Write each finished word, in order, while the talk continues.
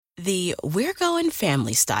the we're going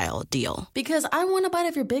family style deal. Because I want a bite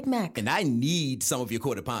of your Big Mac. And I need some of your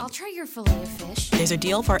Quarter Pounder. I'll try your filet of fish. There's a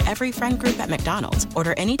deal for every friend group at McDonald's.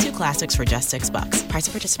 Order any 2 classics for just $6. Price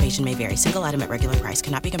of participation may vary. Single item at regular price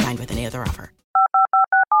cannot be combined with any other offer.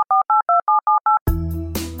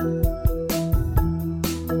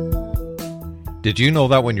 Did you know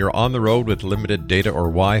that when you're on the road with limited data or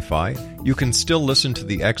Wi-Fi, you can still listen to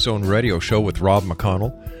the X-Zone Radio Show with Rob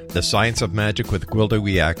McConnell, The Science of Magic with Gwilda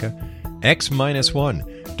Wiyaka,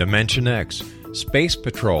 X-1, Dimension X, Space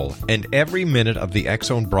Patrol, and every minute of the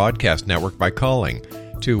X-Zone Broadcast Network by calling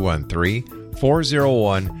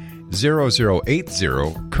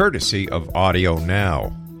 213-401-0080, courtesy of Audio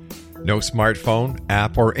Now. No smartphone,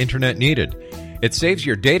 app, or internet needed. It saves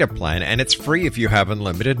your data plan, and it's free if you have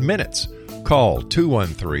unlimited minutes. Call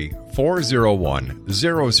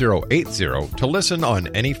 213-401-0080 to listen on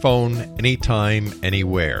any phone, anytime,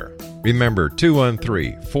 anywhere. Remember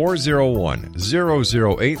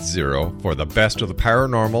 213-401-0080 for the best of the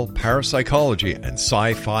paranormal, parapsychology, and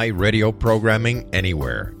sci-fi radio programming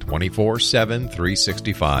anywhere, 24/7,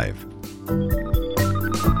 365.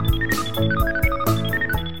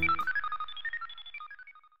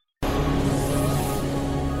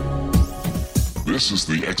 This is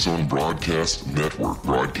the X-Zone Broadcast Network,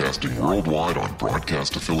 broadcasting worldwide on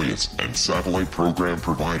broadcast affiliates and satellite program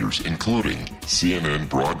providers, including CNN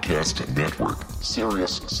Broadcast Network,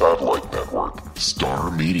 Sirius Satellite Network,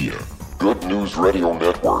 Star Media, Good News Radio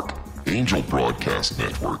Network, Angel Broadcast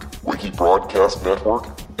Network, Wiki Broadcast Network,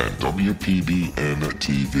 and WPBN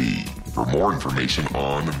TV. For more information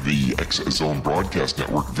on the X-Zone Broadcast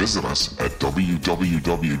Network, visit us at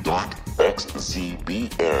www.xzbn.net.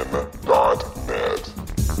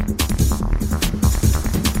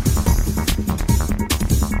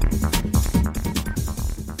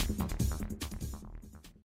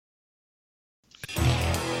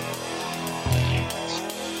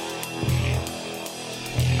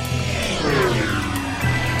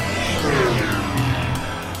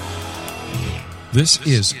 This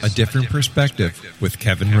is A Different Perspective with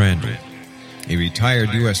Kevin Randle. A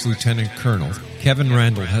retired U.S. Lieutenant Colonel, Kevin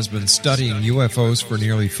Randle has been studying UFOs for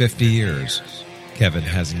nearly 50 years. Kevin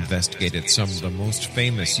has investigated some of the most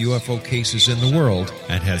famous UFO cases in the world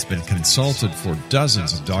and has been consulted for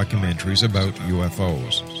dozens of documentaries about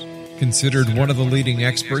UFOs. Considered one of the leading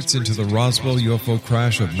experts into the Roswell UFO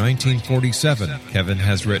crash of 1947, Kevin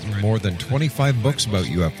has written more than 25 books about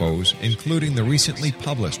UFOs, including the recently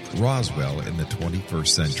published Roswell in the 21st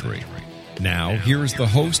Century. Now, here is the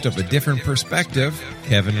host of A Different Perspective,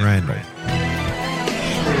 Kevin Randle.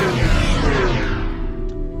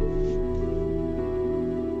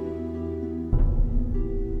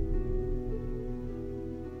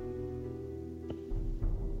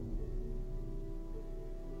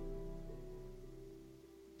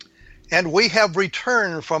 And we have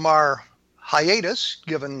returned from our hiatus,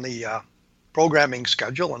 given the programming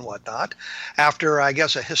schedule and whatnot, after, I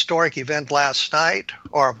guess, a historic event last night,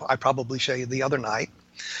 or I probably say the other night.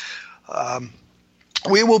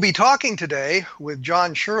 We will be talking today with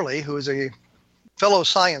John Shirley, who is a fellow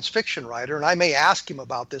science fiction writer, and I may ask him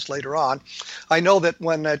about this later on. I know that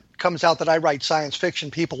when it comes out that I write science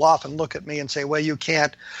fiction, people often look at me and say, well, you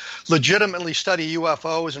can't legitimately study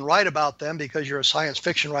UFOs and write about them because you're a science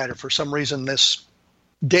fiction writer. For some reason, this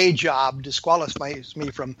day job disqualifies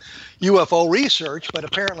me from UFO research, but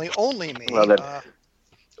apparently only me. Well, John,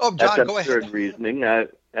 that's go absurd ahead. reasoning.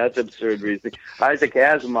 That's absurd reasoning. Isaac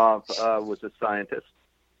Asimov was a scientist.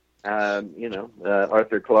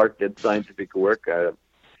 Arthur Clarke did scientific work.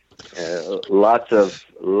 Lots of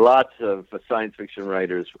science fiction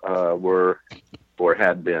writers were or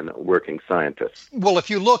had been working scientists. Well,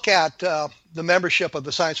 if you look at the membership of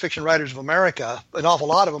the Science Fiction Writers of America, an awful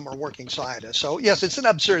lot of them are working scientists. So, yes, it's an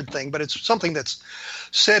absurd thing, but it's something that's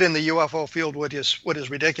said in the UFO field what is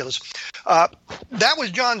ridiculous. That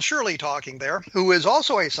was John Shirley talking there, who is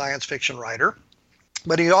also a science fiction writer,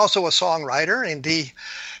 but he's also a songwriter, and he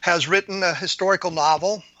has written a historical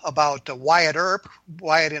novel about Wyatt Earp,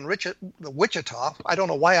 Wyatt in Wichita. I don't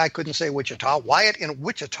know why I couldn't say Wichita. Wyatt in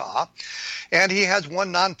Wichita. And he has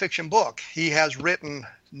one nonfiction book. He has written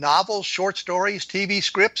novels, short stories, TV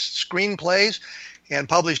scripts, screenplays, and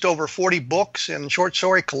published over 40 books and short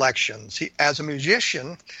story collections. As a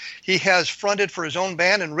musician, he has fronted for his own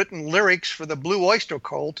band and written lyrics for the Blue Öyster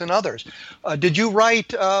Cult and others. Did you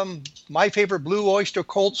write my favorite Blue Öyster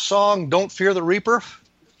Cult song, Don't Fear the Reaper?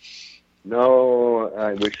 No,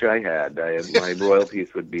 I wish I had. My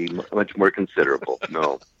royalties would be much more considerable.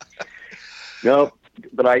 No,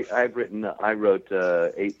 but I wrote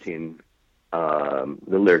 18, the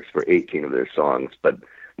lyrics for 18 of their songs, but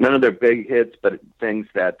None of their big hits, but things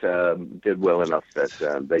that did well enough that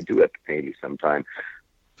they do have to pay me sometime.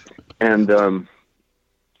 And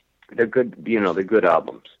they're good, they're good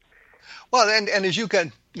albums. Well, and as you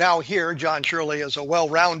can now hear, John Shirley is a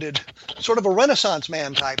well-rounded, sort of a Renaissance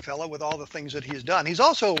man type fellow with all the things that he's done. He's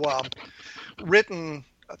also written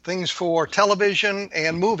things for television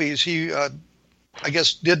and movies. He, I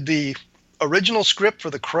guess, did the original script for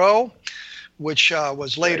The Crow, which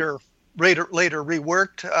was later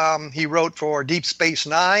reworked. He wrote for Deep Space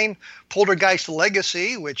Nine, Poltergeist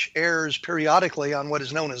Legacy, which airs periodically on what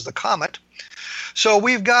is known as The Comet. So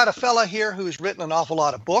we've got a fella here who's written an awful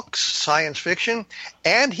lot of books, science fiction,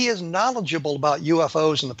 and he is knowledgeable about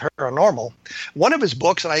UFOs and the paranormal. One of his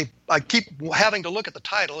books, and I keep having to look at the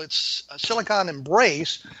title, it's Silicon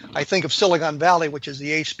Embrace. I think of Silicon Valley, which is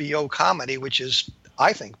the HBO comedy, which is,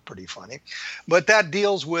 I think, pretty funny. But that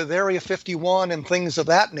deals with Area 51 and things of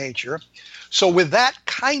that nature. So with that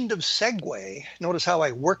kind of segue, notice how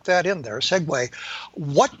I worked that in there, segue,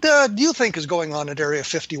 what do you think is going on at Area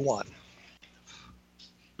 51?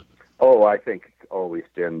 Oh, I think it's always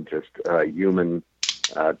been just human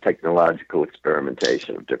technological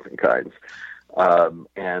experimentation of different kinds. I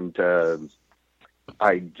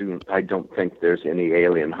don't think there's any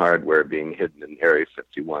alien hardware being hidden in Area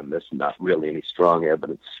 51. There's not really any strong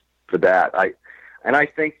evidence for that. I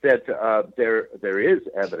think that there is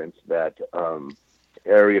evidence that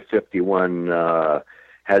Area 51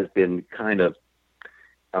 has been kind of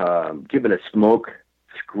given a smoke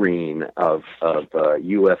screen of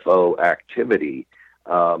UFO activity.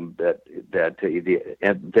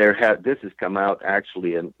 This has come out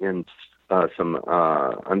actually in some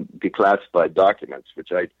declassified documents,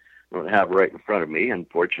 which I don't have right in front of me,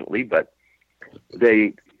 unfortunately, but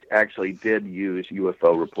they actually did use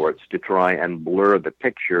UFO reports to try and blur the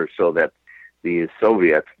picture so that the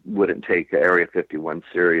Soviets wouldn't take Area 51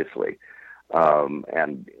 seriously,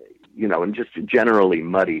 and just generally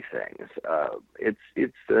muddy things.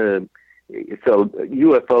 So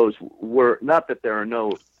UFOs were, not that there are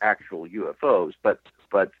no actual UFOs, but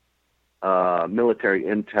military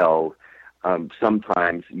intel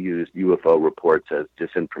sometimes used UFO reports as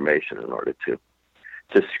disinformation in order to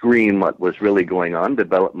screen what was really going on,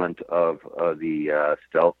 development of the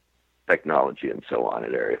stealth technology and so on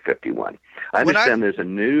at Area 51. I understand there's a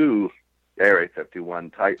new Area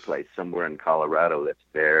 51 type place somewhere in Colorado that's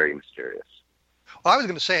very mysterious. Well, I was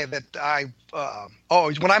going to say that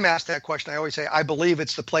when I'm asked that question, I always say I believe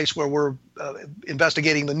it's the place where we're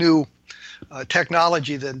investigating the new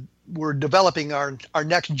technology that we're developing our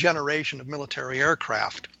next generation of military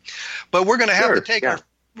aircraft. But we're going to have to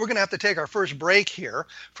take our first break here.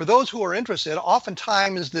 For those who are interested,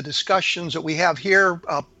 oftentimes the discussions that we have here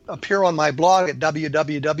appear on my blog at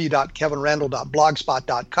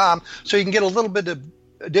www.kevinrandle.blogspot.com, so you can get a little bit of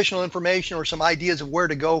additional information or some ideas of where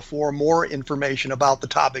to go for more information about the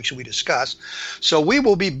topics we discuss. So we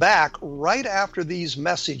will be back right after these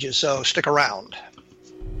messages, so stick around.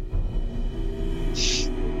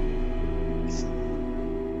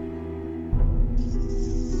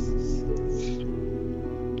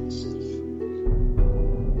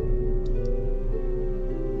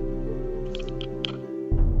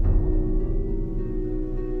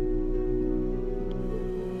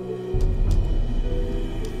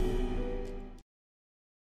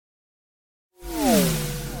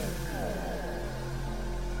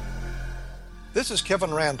 This is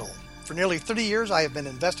Kevin Randle. For nearly 30 years, I have been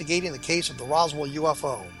investigating the case of the Roswell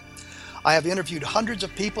UFO. I have interviewed hundreds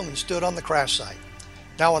of people and stood on the crash site.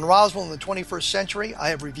 Now in Roswell in the 21st century, I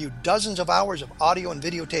have reviewed dozens of hours of audio and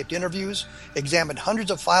videotaped interviews, examined hundreds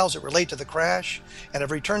of files that relate to the crash, and have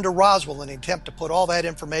returned to Roswell in an attempt to put all that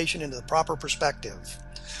information into the proper perspective.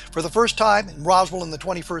 For the first time in Roswell in the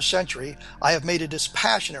 21st century, I have made a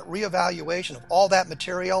dispassionate reevaluation of all that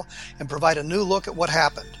material and provide a new look at what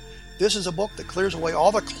happened. This is a book that clears away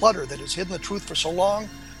all the clutter that has hidden the truth for so long,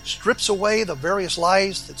 strips away the various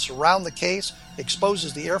lies that surround the case,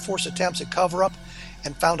 exposes the Air Force attempts at cover-up,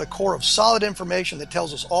 and found a core of solid information that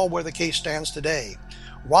tells us all where the case stands today.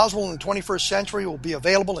 Roswell in the 21st century will be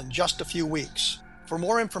available in just a few weeks. For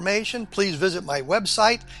more information, please visit my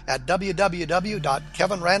website at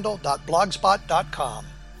www.kevinrandle.blogspot.com.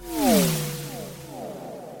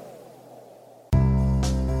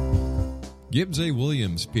 Gibbs A.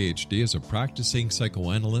 Williams, Ph.D., is a practicing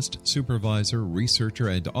psychoanalyst, supervisor, researcher,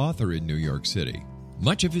 and author in New York City.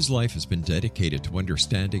 Much of his life has been dedicated to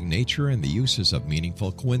understanding nature and the uses of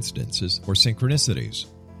meaningful coincidences or synchronicities.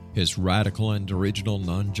 His radical and original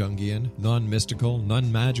non-Jungian, non-mystical,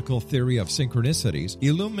 non-magical theory of synchronicities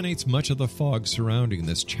illuminates much of the fog surrounding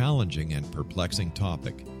this challenging and perplexing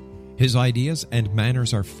topic. His ideas and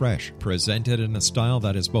manners are fresh, presented in a style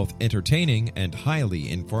that is both entertaining and highly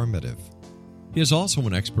informative. He is also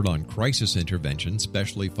an expert on crisis intervention,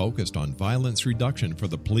 specially focused on violence reduction for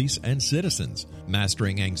the police and citizens,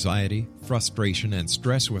 mastering anxiety, frustration, and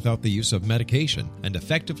stress without the use of medication, and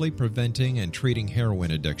effectively preventing and treating heroin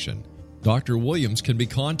addiction. Dr. Williams can be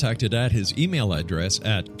contacted at his email address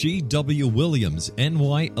at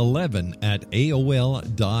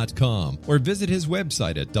gwwilliamsny11@aol.com or visit his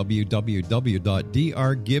website at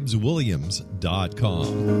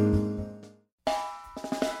www.drgibbswilliams.com.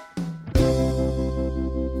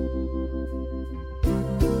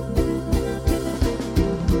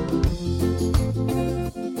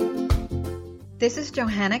 This is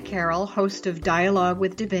Johanna Carroll, host of Dialogue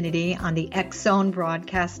with Divinity on the X-Zone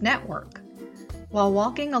Broadcast Network. While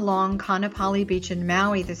walking along Kaanapali Beach in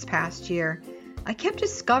Maui this past year, I kept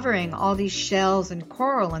discovering all these shells and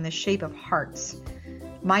coral in the shape of hearts.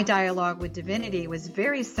 My dialogue with Divinity was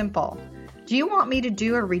very simple. Do you want me to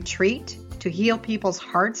do a retreat to heal people's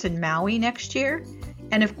hearts in Maui next year?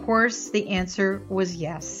 And of course, the answer was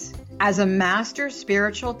yes. As a master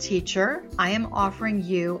spiritual teacher, I am offering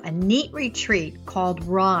you a neat retreat called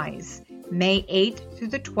Rise, May 8th through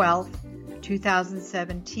the 12th,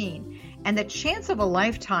 2017, and the chance of a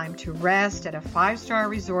lifetime to rest at a 5-star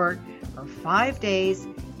resort for 5 days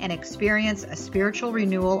and experience a spiritual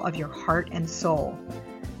renewal of your heart and soul.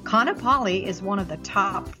 Kaanapali is one of the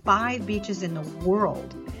top 5 beaches in the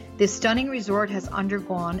world. This stunning resort has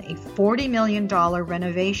undergone a $40 million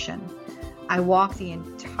renovation. I walked the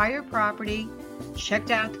entire property,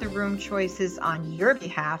 checked out the room choices on your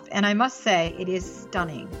behalf, and I must say it is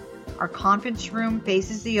stunning. Our conference room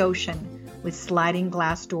faces the ocean with sliding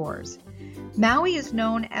glass doors. Maui is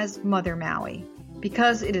known as Mother Maui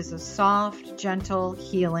because it is a soft, gentle,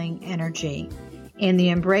 healing energy. In the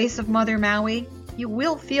embrace of Mother Maui, you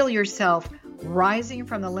will feel yourself rising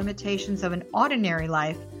from the limitations of an ordinary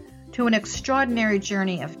life to an extraordinary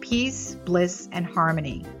journey of peace, bliss, and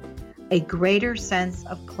harmony. A greater sense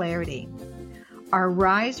of clarity. Our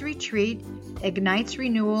Rise Retreat ignites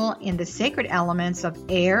renewal in the sacred elements of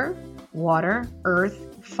air, water,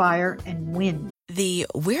 earth, fire, and wind. The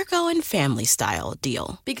We're Going Family Style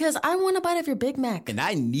deal. Because I want a bite of your Big Mac. And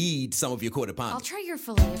I need some of your quarter pound. I'll try your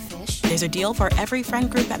filet of fish. There's a deal for every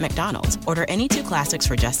friend group at McDonald's. Order any 2 classics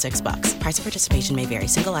for just $6. Price of participation may vary.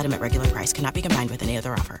 Single item at regular price cannot be combined with any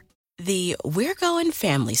other offer. The We're Going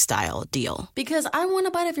Family Style deal. Because I want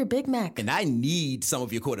a bite of your Big Mac. And I need some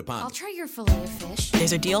of your quarter pound. I'll try your filet of fish.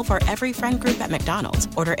 There's a deal for every friend group at McDonald's.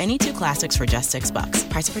 Order any 2 classics for just $6.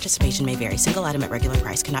 Price of participation may vary. Single item at regular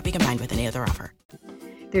price cannot be combined with any other offer.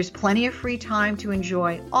 There's plenty of free time to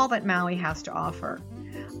enjoy all that Maui has to offer.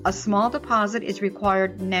 A small deposit is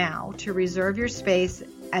required now to reserve your space,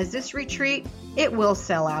 as this retreat, it will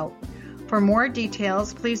sell out. For more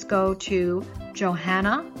details, please go to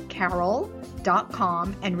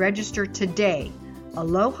johannacarroll.com and register today.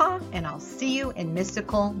 Aloha, and I'll see you in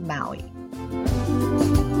mystical Maui.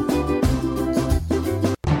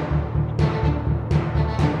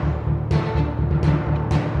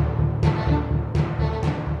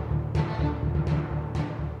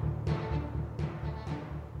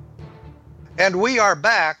 And we are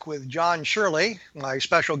back with John Shirley, my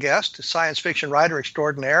special guest, science fiction writer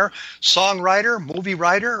extraordinaire, songwriter, movie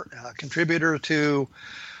writer, contributor to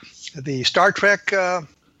the Star Trek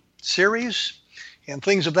series and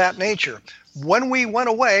things of that nature. When we went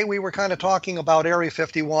away, we were kind of talking about Area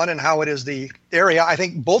 51 and how it is the area, I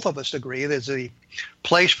think both of us agree, that is the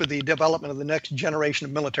place for the development of the next generation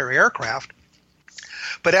of military aircraft.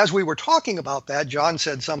 But as we were talking about that, John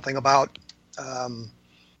said something about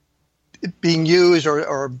it being used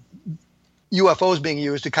or UFOs being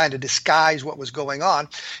used to kind of disguise what was going on.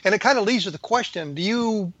 And it kind of leads to the question, do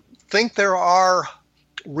you think there are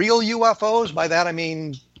real UFOs? By that I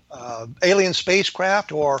mean alien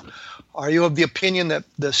spacecraft, or are you of the opinion that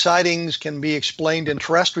the sightings can be explained in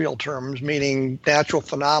terrestrial terms, meaning natural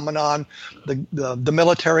phenomenon, the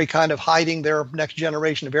military kind of hiding their next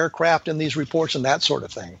generation of aircraft in these reports and that sort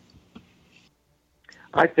of thing?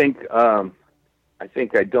 I think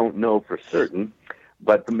I don't know for certain,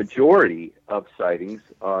 but the majority of sightings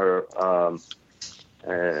are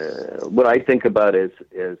what I think about is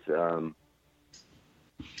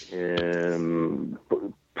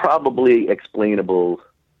probably explainable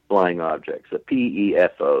flying objects, the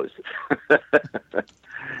PEFOs,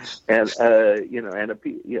 and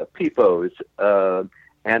PFOs,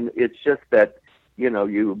 and it's just that you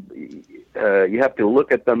have to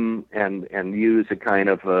look at them and use a kind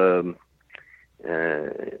of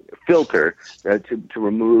filter to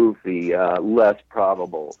remove the less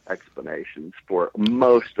probable explanations for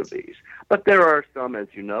most of these. But there are some, as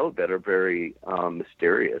you know, that are very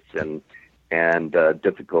mysterious and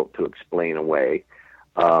difficult to explain away.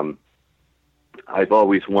 I've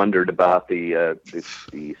always wondered about the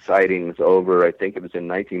sightings over, I think it was in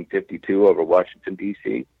 1952, over Washington,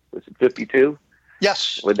 D.C. Was it 52?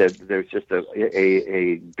 Yes. Where there's just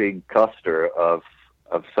a big cluster of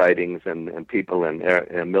sightings and people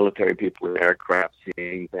and military people in aircraft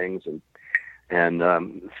seeing things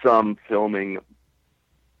and some filming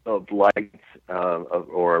of lights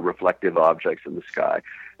or reflective objects in the sky.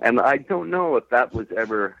 And I don't know if that was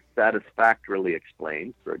ever satisfactorily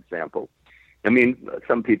explained, for example. I mean,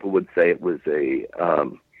 some people would say it was a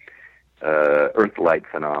Earth-like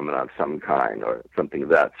phenomenon of some kind or something of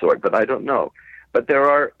that sort, but I don't know. But there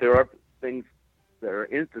are things, there are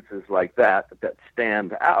instances like that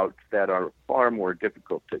stand out that are far more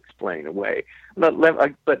difficult to explain away. But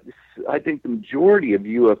I think the majority of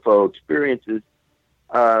UFO experiences,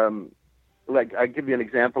 like I give you an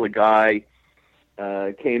example, a guy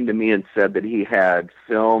came to me and said that he had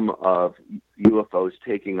film of UFOs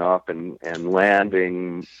taking off and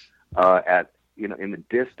landing in the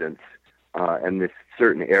distance in this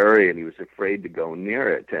certain area, and he was afraid to go near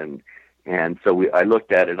it. And so I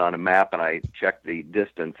looked at it on a map and I checked the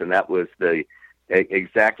distance, and that was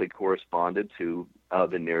exactly corresponded to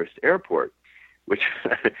the nearest airport. Which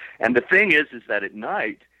and the thing is that at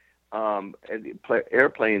night,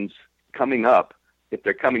 airplanes coming up, if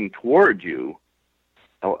they're coming toward you,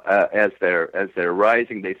 as they're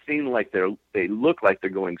rising, they look like they're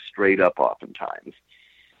going straight up. Oftentimes,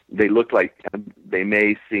 they look like they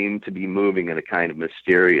may seem to be moving in a kind of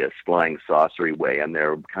mysterious flying saucery way, and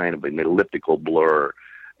they're kind of an elliptical blur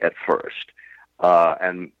at first,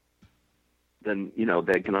 and then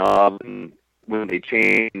they can often, when they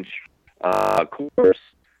change course,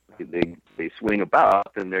 they swing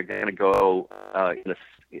about, and they're going to go in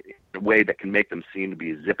a way that can make them seem to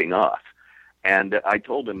be zipping off. And I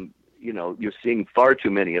told him, you're seeing far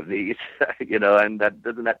too many of these, and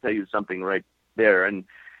doesn't that tell you something right there? And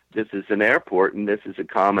this is an airport, and this is a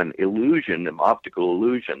common illusion, an optical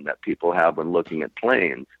illusion that people have when looking at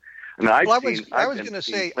planes. And I was going to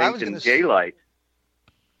say daylight.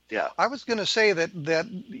 Yeah, I was going to say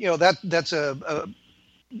that's a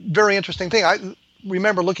very interesting thing. I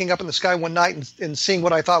remember looking up in the sky one night and seeing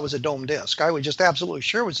what I thought was a dome disk. I was just absolutely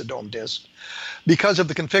sure it was a dome disk because of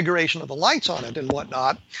the configuration of the lights on it and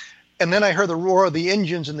whatnot. And then I heard the roar of the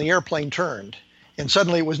engines and the airplane turned. And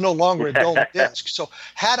suddenly it was no longer a dome disk. So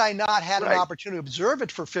had I not had an opportunity to observe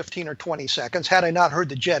it for 15 or 20 seconds, had I not heard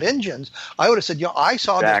the jet engines, I would have said, I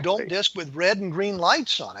saw this dome disk with red and green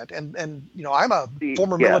lights on it. And I'm a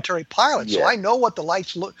former military pilot, so I know what the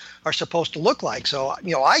lights are supposed to look like. So,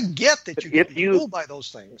 I get that you get fooled by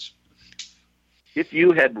those things. If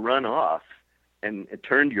you had run off and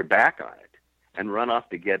turned your back on it and run off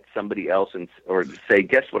to get somebody else or say,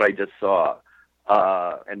 guess what I just saw,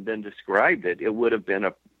 and then described it, it would have been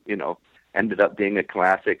ended up being a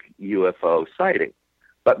classic UFO sighting.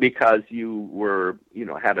 But because you were,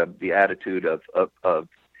 had the attitude of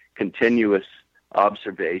continuous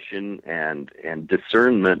observation and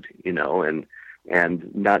discernment,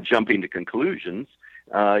 and not jumping to conclusions,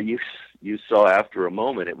 you saw after a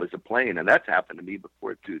moment it was a plane, and that's happened to me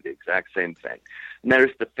before too. The exact same thing. And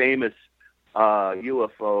there's the famous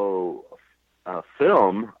UFO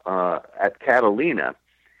film at Catalina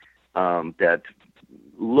that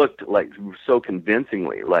looked like so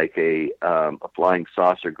convincingly like a flying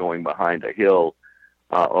saucer going behind a hill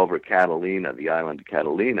over Catalina, the island of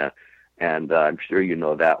Catalina, and I'm sure you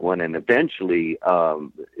know that one. And eventually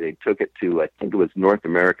they took it to, I think it was North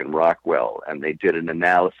American Rockwell, and they did an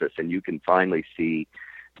analysis, and you can finally see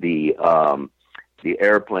the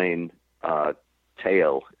airplane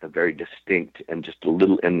tail, a very distinct and just a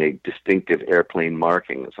little, and the distinctive airplane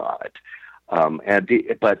markings on it.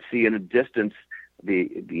 But see, in a distance,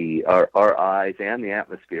 our eyes and the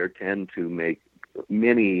atmosphere tend to make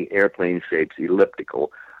many airplane shapes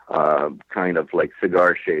elliptical, kind of like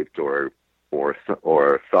cigar shaped or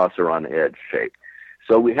saucer on edge shape.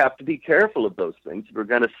 So we have to be careful of those things. We're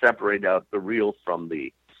going to separate out the real from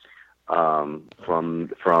the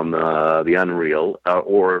unreal,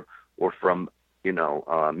 or from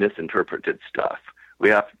misinterpreted stuff. We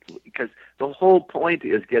have to, because the whole point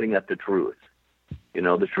is getting at the truth.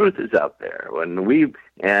 The truth is out there, and we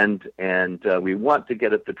want to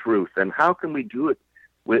get at the truth. And how can we do it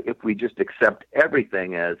if we just accept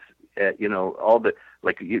everything as all the,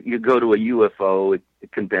 like you go to a UFO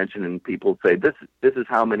convention and people say this is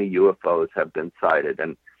how many UFOs have been sighted,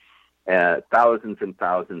 and thousands and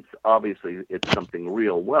thousands. Obviously, it's something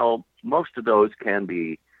real. Well, most of those can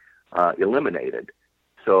be eliminated.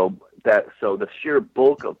 So the sheer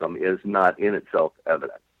bulk of them is not in itself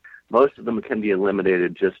evident. Most of them can be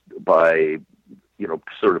eliminated just by,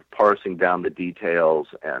 sort of parsing down the details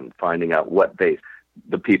and finding out what the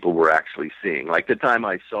people were actually seeing. Like the time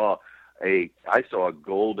I saw a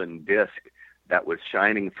golden disc that was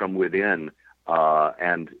shining from within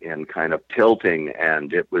and kind of tilting,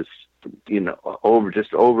 and it was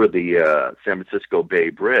over the San Francisco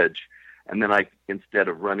Bay Bridge. And then instead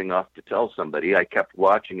of running off to tell somebody, I kept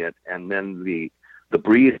watching it, and then the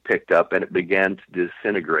breeze picked up and it began to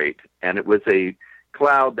disintegrate. And it was a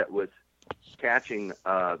cloud that was catching,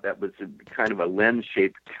 that was kind of a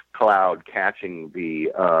lens-shaped cloud catching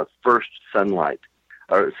the first sunlight,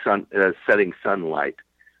 or setting sunlight,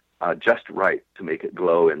 just right to make it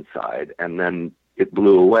glow inside. And then it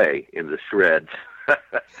blew away into shreds.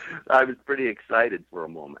 I was pretty excited for a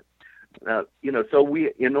moment. So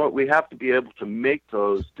we have to be able to make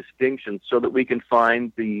those distinctions so that we can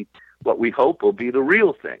find what we hope will be the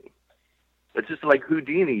real thing. It's just like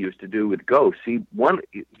Houdini used to do with ghosts. He was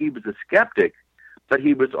a skeptic, but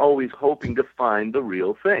he was always hoping to find the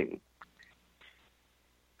real thing.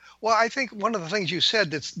 Well, I think one of the things you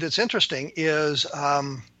said that's interesting is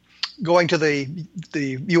going to the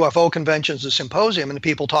UFO conventions, the symposium, and the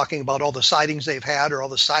people talking about all the sightings they've had or all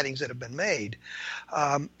the sightings that have been made.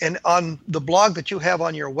 And on the blog that you have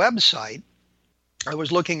on your website, I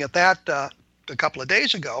was looking at that a couple of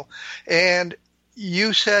days ago, and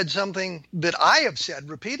you said something that I have said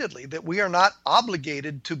repeatedly, that we are not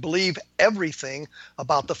obligated to believe everything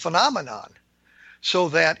about the phenomenon. So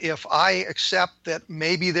that if I accept that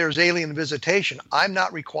maybe there's alien visitation, I'm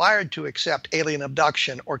not required to accept alien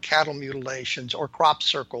abduction or cattle mutilations or crop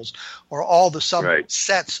circles or all the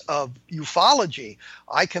subsets of ufology.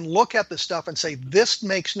 I can look at the stuff and say, this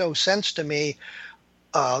makes no sense to me.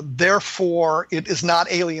 Therefore, it is not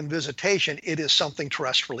alien visitation. It is something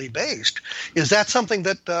terrestrially based. Is that something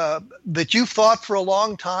that you've thought for a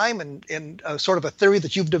long time and sort of a theory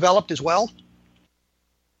that you've developed as well?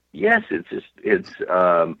 Yes, it's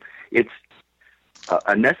a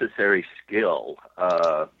necessary skill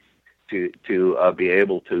to be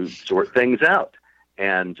able to sort things out,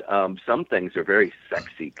 and some things are very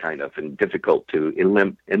sexy, kind of, and difficult to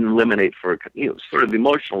eliminate for sort of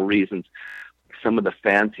emotional reasons. Some of the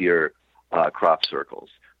fancier crop circles,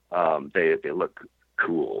 they look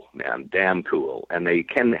cool, man, damn cool, and they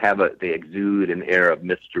can they exude an air of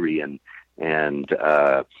mystery and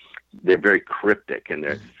they're very cryptic in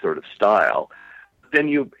their sort of style.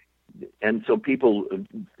 And so people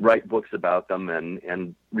write books about them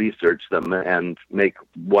and research them and make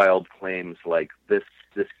wild claims like this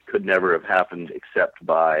could never have happened except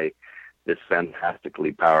by this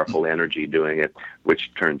fantastically powerful energy doing it, which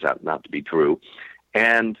turns out not to be true.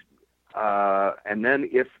 And then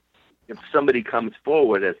if somebody comes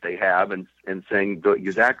forward, as they have, and saying the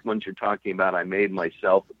exact ones you're talking about, I made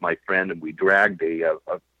myself with my friend, and we dragged a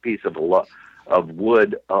piece of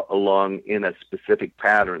wood along in a specific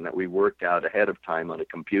pattern that we worked out ahead of time on a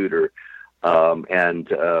computer. And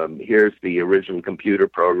here's the original computer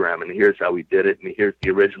program, and here's how we did it, and here's the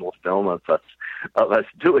original film of us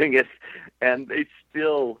doing it. And they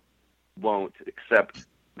still won't accept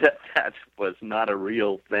that was not a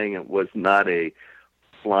real thing. It was not a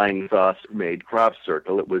flying saucer-made crop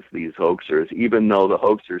circle. It was these hoaxers, even though the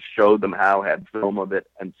hoaxers showed them how, had film of it,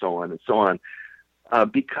 and so on and so on.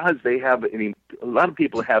 Because they have, a lot of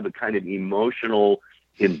people have a kind of emotional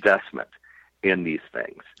investment in these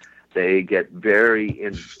things. They get very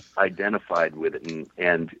identified with it,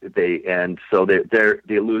 and so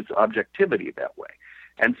they lose objectivity that way,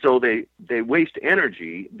 and so they waste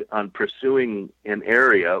energy on pursuing an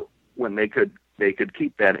area when they could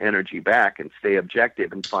keep that energy back and stay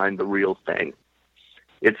objective and find the real thing.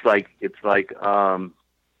 It's like there's like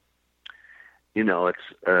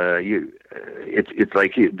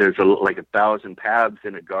 1,000 paths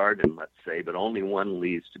in a garden, let's say, but only one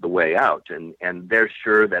leads to the way out, and they're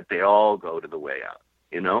sure that they all go to the way out.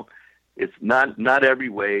 It's not every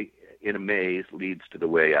way in a maze leads to the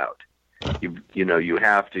way out. You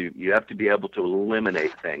have to be able to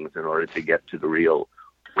eliminate things in order to get to the real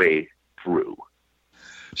way through.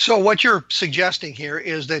 So what you're suggesting here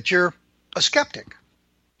is that you're a skeptic.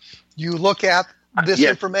 You look at this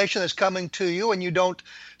information that's coming to you, and you don't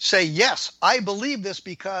say, yes, I believe this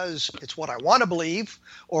because it's what I want to believe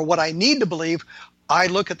or what I need to believe. I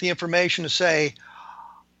look at the information to say,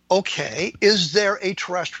 okay, is there a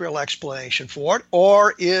terrestrial explanation for it,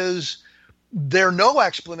 or is there's no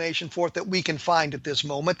explanation for it that we can find at this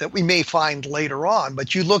moment that we may find later on.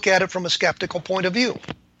 But you look at it from a skeptical point of view.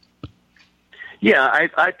 Yeah,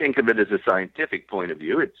 I think of it as a scientific point of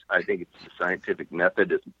view. I think it's a scientific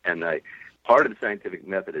method, and part of the scientific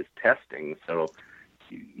method is testing. So,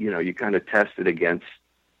 you kind of test it against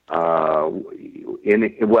in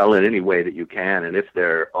any way that you can. And if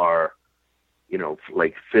there are,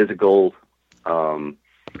 like physical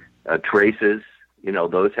traces,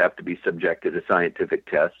 those have to be subjected to scientific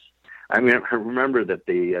tests. I mean, I remember that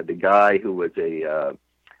the guy who was a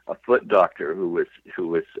foot doctor who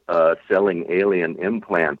was selling alien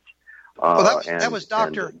implants. That was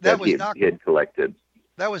Dr. He had collected.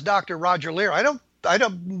 That was Dr. Roger Lear. I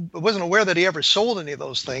wasn't aware that he ever sold any of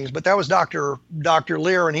those things, but that was Dr.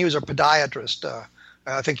 Lear, and he was a podiatrist.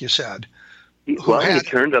 I think you said. He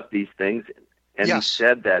turned up these things, and He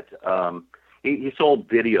said that he sold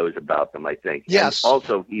videos about them. I think. Yes. And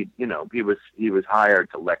also, he was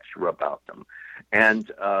hired to lecture about them.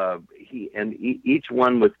 And each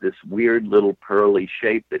one was this weird little pearly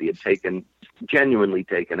shape that he had genuinely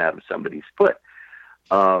taken out of somebody's foot,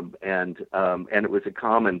 and it was a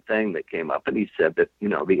common thing that came up. And he said that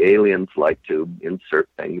the aliens like to insert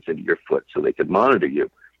things into your foot so they could monitor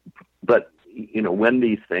you. But when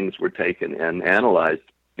these things were taken and analyzed,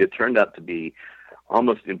 it turned out to be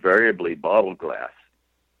almost invariably bottle glass.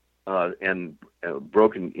 And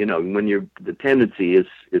broken, when the tendency is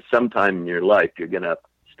sometime in your life you're going to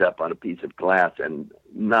step on a piece of glass and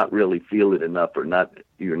not really feel it enough, or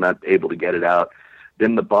you're not able to get it out.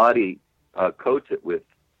 Then the body coats it with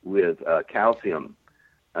calcium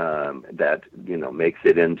that makes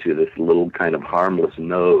it into this little kind of harmless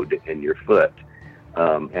node in your foot,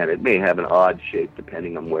 and it may have an odd shape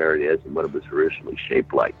depending on where it is and what it was originally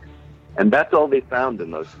shaped like. And that's all they found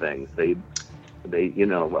in those things. They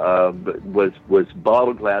was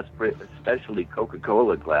bottle glass, especially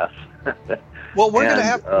Coca-Cola glass. Well, we're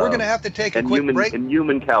gonna have to take a quick break. And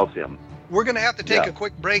human calcium. We're gonna have to take a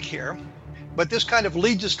quick break here, but this kind of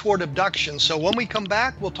leads us toward abduction. So when we come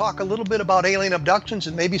back, we'll talk a little bit about alien abductions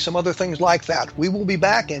and maybe some other things like that. We will be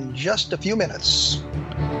back in just a few minutes.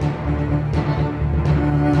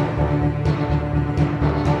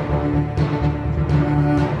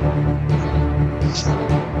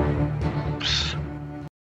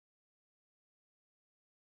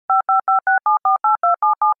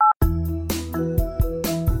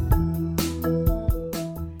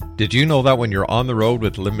 Did you know that when you're on the road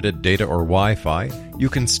with limited data or Wi-Fi, you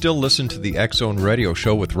can still listen to the X-Zone Radio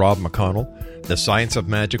Show with Rob McConnell, The Science of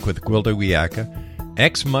Magic with Gwilda Wiyaka,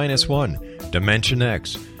 X-1, Dimension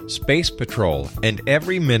X, Space Patrol, and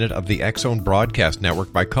every minute of the X-Zone Broadcast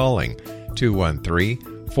Network by calling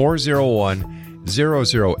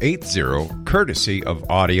 213-401-0080, courtesy of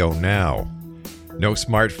Audio Now. No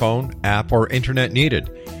smartphone, app, or internet needed.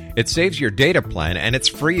 It saves your data plan, and it's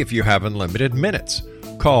free if you have unlimited minutes.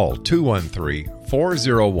 Call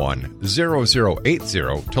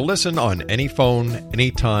 213-401-0080 to listen on any phone,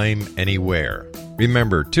 anytime, anywhere.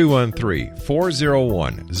 Remember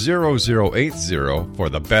 213-401-0080 for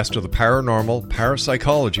the best of the paranormal,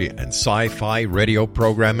 parapsychology, and sci-fi radio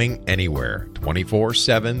programming anywhere,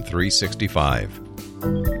 24/7, 365.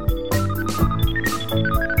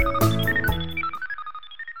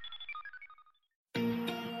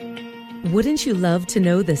 Wouldn't you love to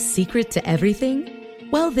know the secret to everything?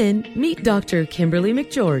 Well then, meet Dr. Kimberly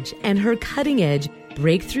McGeorge and her cutting-edge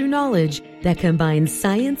breakthrough knowledge that combines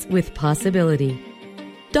science with possibility.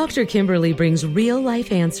 Dr. Kimberly brings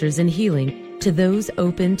real-life answers and healing to those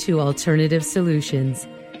open to alternative solutions.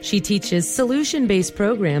 She teaches solution-based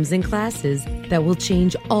programs and classes that will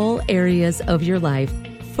change all areas of your life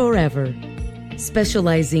forever.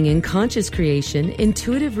 Specializing in conscious creation,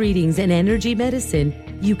 intuitive readings, and energy medicine,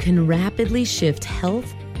 you can rapidly shift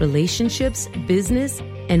health, relationships, business,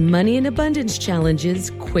 and money and abundance challenges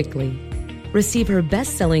quickly. Receive her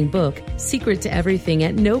best-selling book, Secret to Everything,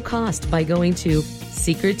 at no cost by going to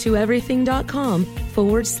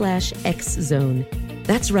secrettoeverything.com/X-Zone.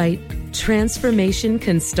 That's right, transformation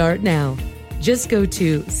can start now. Just go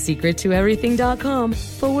to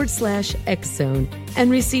secrettoeverything.com/X-Zone and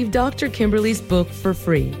receive Dr. Kimberly's book for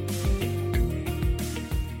free.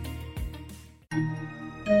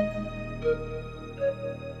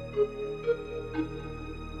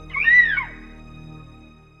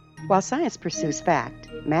 While science pursues fact,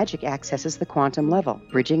 magic accesses the quantum level,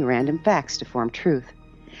 bridging random facts to form truth.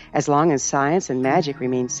 As long as science and magic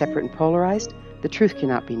remain separate and polarized, the truth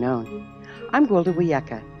cannot be known. I'm Gwilda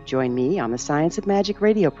Wiyaka. Join me on the Science of Magic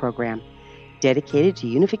radio program, dedicated to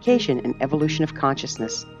unification and evolution of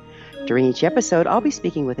consciousness. During each episode, I'll be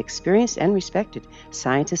speaking with experienced and respected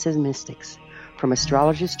scientists and mystics. From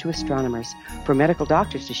astrologers to astronomers, from medical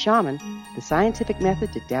doctors to shaman, the scientific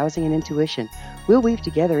method to dowsing and intuition, we'll weave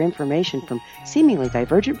together information from seemingly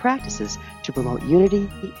divergent practices to promote unity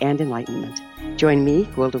and enlightenment. Join me,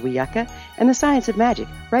 Gwilda Wiyaka, and the Science of Magic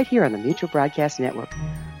right here on the Mutual Broadcast Network.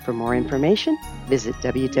 For more information, visit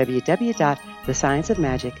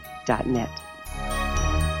www.thescienceofmagic.net.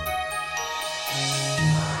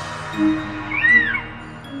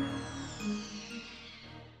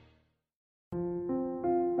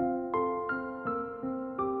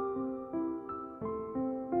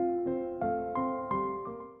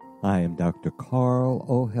 I am Dr. Carl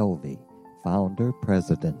O'Helvey, founder,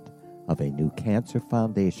 president of a new cancer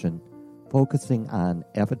foundation focusing on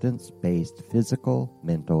evidence-based physical,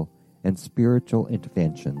 mental, and spiritual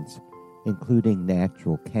interventions, including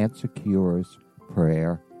natural cancer cures,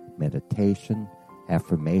 prayer, meditation,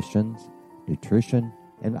 affirmations, nutrition,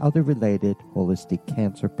 and other related holistic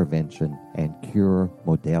cancer prevention and cure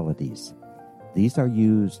modalities. These are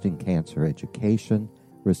used in cancer education,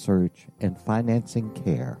 research, and financing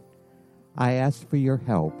care. I ask for your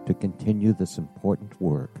help to continue this important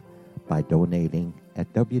work by donating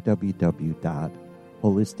at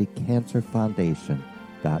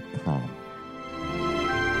www.holisticcancerfoundation.com.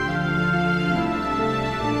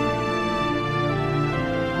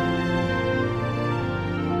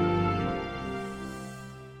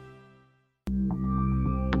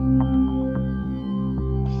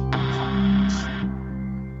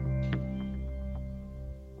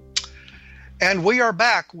 And we are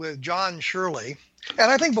back with John Shirley. And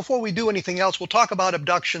I think before we do anything else, we'll talk about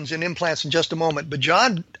abductions and implants in just a moment. But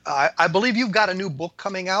John, I believe you've got a new book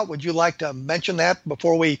coming out. Would you like to mention that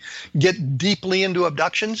before we get deeply into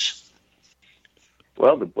abductions?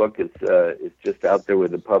 Well, the book is just out there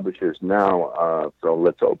with the publishers now, so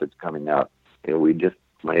let's hope it's coming out. You know,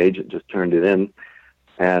 my agent just turned it in,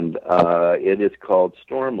 and it is called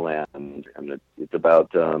Stormland, and it's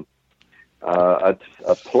about a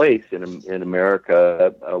place in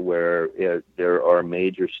America where there are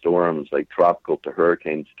major storms, like tropical to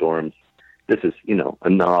hurricane storms. This is, a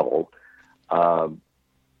novel.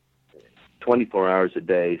 24 hours a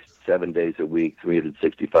day, 7 days a week,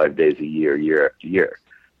 365 days a year, year after year.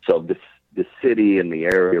 So the city and the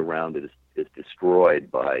area around it is destroyed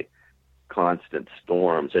by constant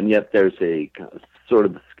storms, and yet there's a sort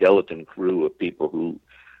of a skeleton crew of people who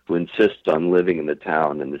insist on living in the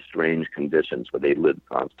town in the strange conditions where they live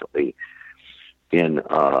constantly in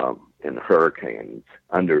hurricanes,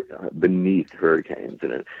 beneath hurricanes,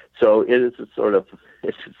 and so it's a sort of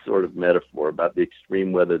metaphor about the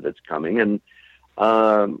extreme weather that's coming, and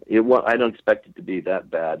I don't expect it to be that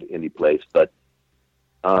bad any place, but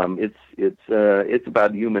it's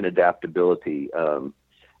about human adaptability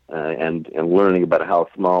and learning about how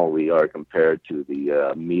small we are compared to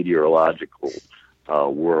the meteorological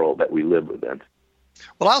world that we live within.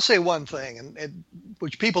 Well, I'll say one thing, and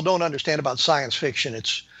which people don't understand about science fiction.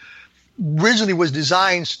 It's originally was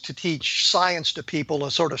designed to teach science to people, to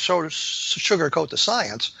sort of sugarcoat the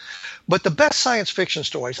science. But the best science fiction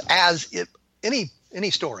stories, any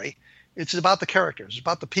story, it's about the characters. It's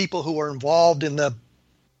about the people who are involved in the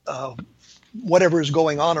whatever is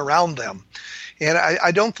going on around them. And I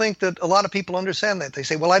don't think that a lot of people understand that. They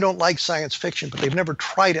say, well, I don't like science fiction, but they've never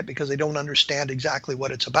tried it because they don't understand exactly what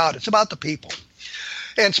it's about. It's about the people.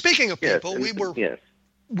 And speaking of people, we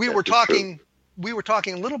were talking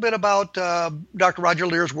a little bit about Dr. Roger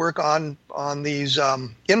Lear's work on these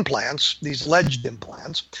implants, these alleged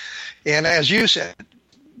implants. And as you said,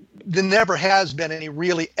 there never has been any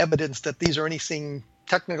really evidence that these are anything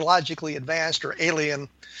technologically advanced or alien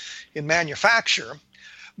in manufacture.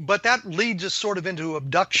 But that leads us sort of into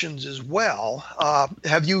abductions as well.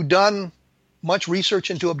 Have you done much research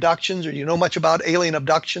into abductions, or do you know much about alien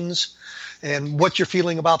abductions, and what's your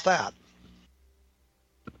feeling about that?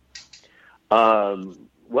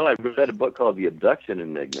 Well, I read a book called The Abduction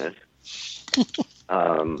Enigma.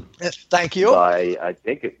 Thank you. I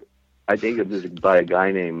think it was by a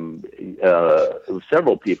guy named.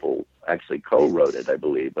 Several people actually co-wrote it, I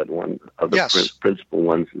believe, but one of the principal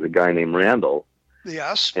ones is a guy named Randall.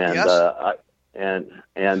 Yes. And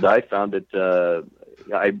I found it a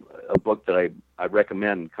book that I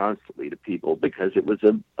recommend constantly to people because it was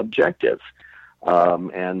objective,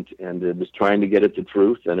 and it was trying to get at the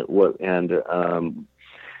truth, and it was, and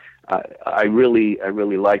I really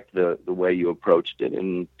liked the way you approached it,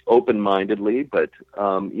 and open-mindedly, but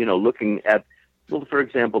looking at, well, for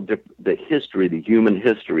example, the human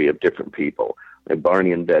history of different people, like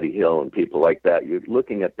Barney and Betty Hill and people like that. You're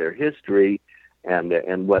looking at their history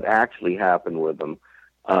and what actually happened with them,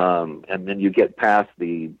 and then you get past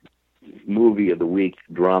the movie of the week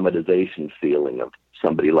dramatization feeling of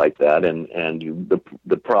somebody like that, and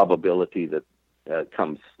the probability that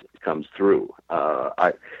comes through.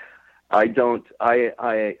 I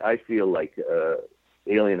feel like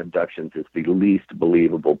alien abductions is the least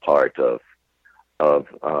believable part of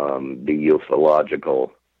the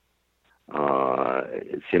ufological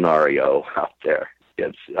scenario out there.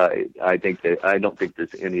 I don't think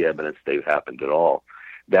there's any evidence they've happened at all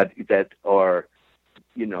that are,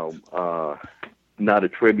 not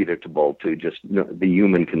attributable to just the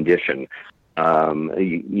human condition,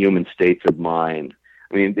 human states of mind.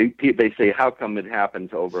 I mean, they say, how come it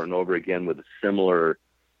happens over and over again with similar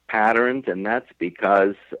patterns? And that's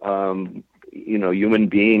because, human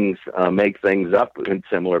beings make things up in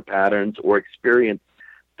similar patterns or experience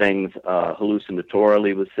things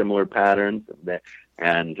hallucinatorily with similar patterns.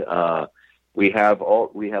 And we have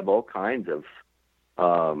all kinds of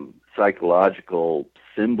psychological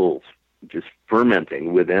symbols just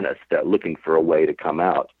fermenting within us, that looking for a way to come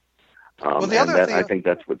out. I think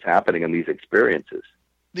that's what's happening in these experiences.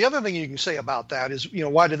 The other thing you can say about that is,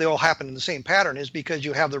 why do they all happen in the same pattern? Is because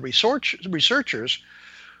you have the researchers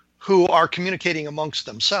who are communicating amongst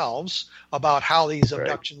themselves about how these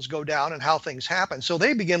abductions go down and how things happen. So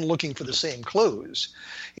they begin looking for the same clues.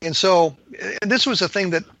 And so this was a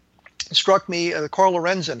thing that struck me. Carl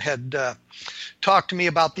Lorenzen had talked to me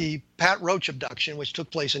about the Pat Roach abduction, which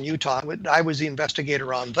took place in Utah. I was the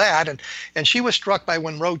investigator on that. And she was struck by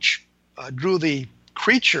when Roach drew the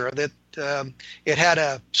creature that it had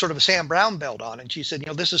a sort of a Sam Brown belt on. And she said,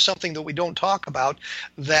 this is something that we don't talk about,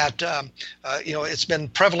 that, it's been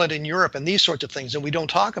prevalent in Europe and these sorts of things, and we don't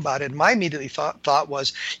talk about it. And my immediate thought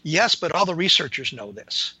was, yes, but all the researchers know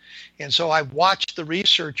this. And so I watched the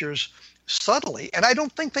researchers subtly, and I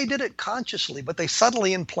don't think they did it consciously, but they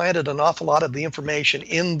subtly implanted an awful lot of the information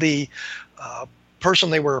in the person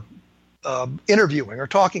they were interviewing or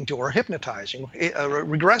talking to or hypnotizing,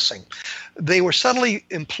 regressing. They were subtly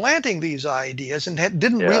implanting these ideas and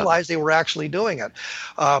didn't realize they were actually doing it.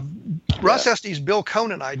 Russ Estes, Bill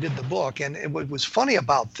Cohn, and I did the book, and what was funny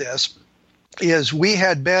about this is we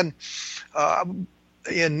had been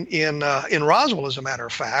in Roswell, as a matter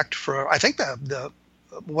of fact, for I think the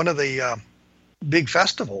one of the big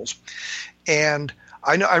festivals, and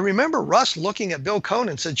I remember Russ looking at Bill Cohn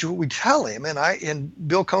and said, "Should we tell him?" And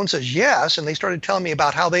Bill Cohn says yes, and they started telling me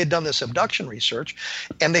about how they had done this abduction research,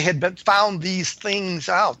 and they had found these things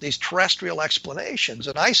out, these terrestrial explanations.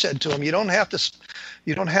 And I said to him, "You don't have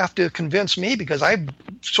to convince me, because I've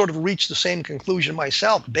sort of reached the same conclusion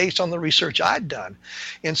myself based on the research I'd done."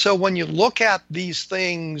 And so when you look at these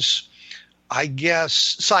things, I guess,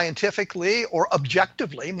 scientifically or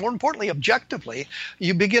objectively, more importantly, objectively,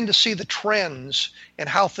 you begin to see the trends and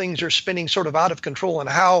how things are spinning sort of out of control, and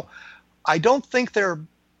how I don't think the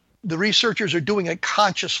researchers are doing it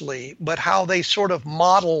consciously, but how they sort of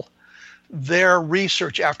model their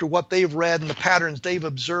research after what they've read and the patterns they've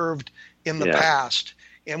observed in the past.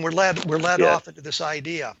 And we're led off into this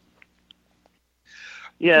idea.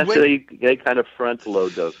 Yeah, so they kind of front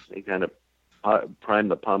load those. They kind of prime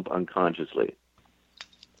the pump unconsciously.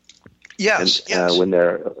 Yes. When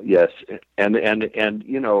they're and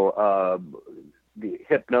the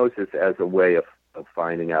hypnosis as a way of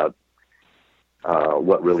finding out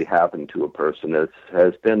what really happened to a person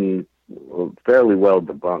has been fairly well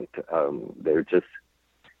debunked. They're just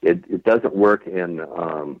it doesn't work in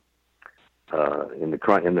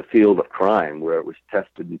the field of crime, where it was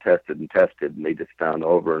tested and tested and tested, and they just found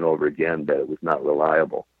over and over again that it was not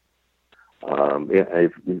reliable. A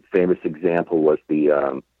famous example was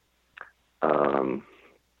the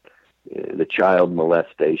child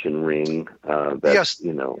molestation ring. The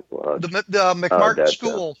McMartin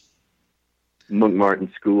School.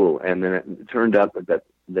 McMartin School, and then it turned out that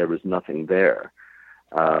there was nothing there,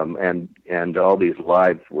 and all these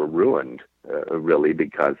lives were ruined, really,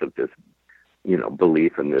 because of this,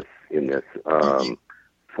 belief in this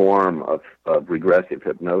form of regressive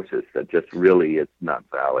hypnosis that just really is not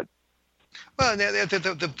valid. Well,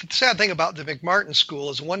 the sad thing about the McMartin School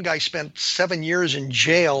is one guy spent 7 years in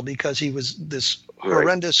jail because he was this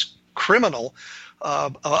horrendous criminal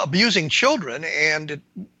abusing children, and it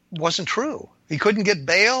wasn't true. He couldn't get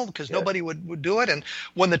bail because nobody would do it. And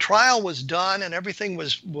when the trial was done and everything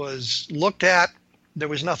was looked at, there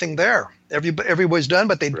was nothing there. Everybody was done,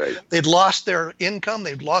 but they'd lost their income,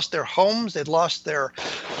 they'd lost their homes, they'd lost their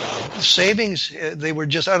savings. They were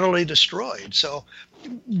just utterly destroyed. So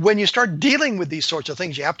when you start dealing with these sorts of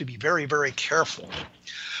things, you have to be very, very careful.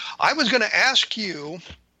 I was going to ask you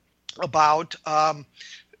about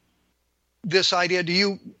this idea.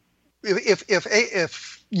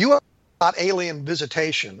 If you have got alien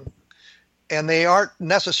visitation, and they aren't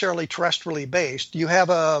necessarily terrestrially based. Do you have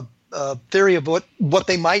a theory of what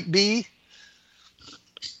they might be?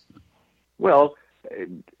 Well,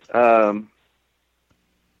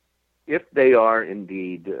 if they are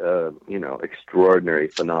indeed, extraordinary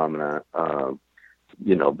phenomena,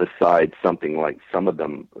 besides something like some of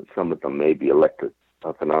them may be electric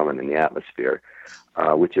phenomena in the atmosphere,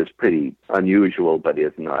 which is pretty unusual, but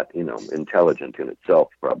is not, intelligent in itself,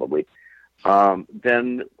 probably.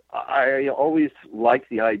 Then I always like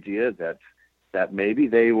the idea that maybe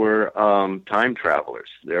they were time travelers.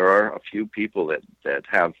 There are a few people that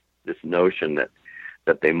have this notion that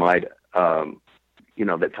they might,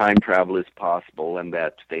 that time travel is possible, and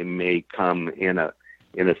that they may come in a.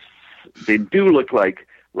 They do look like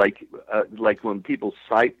when people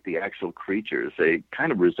cite the actual creatures, they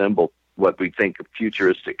kind of resemble what we think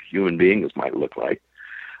futuristic human beings might look like.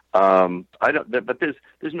 But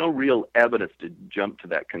there's no real evidence to jump to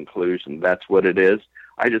that conclusion. That's what it is.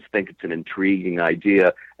 I just think it's an intriguing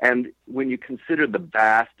idea, and when you consider the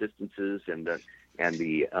vast distances and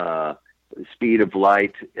the speed of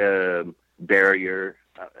light barrier,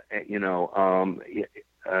 then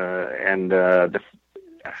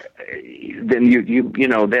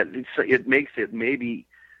that it makes it maybe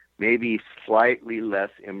slightly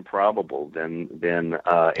less improbable than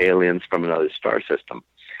aliens from another star system,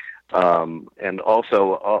 and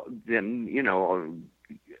also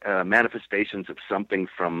manifestations of something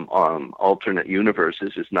from alternate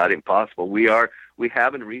universes is not impossible. We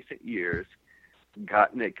have in recent years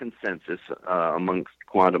gotten a consensus amongst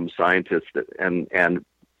quantum scientists and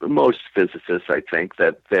most physicists, I think,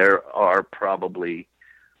 that there are probably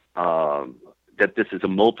that this is a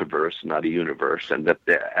multiverse, not a universe, and that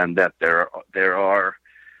there are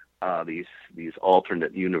these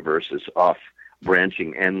alternate universes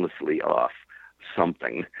branching endlessly off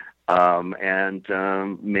something, and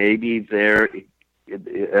maybe there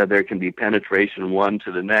can be penetration one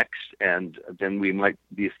to the next, and then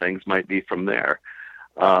these things might be from there.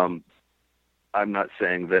 I'm not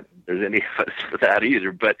saying that there's any evidence for that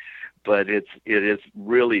either, but it is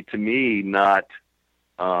really, to me, not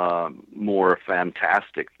more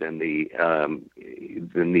fantastic than the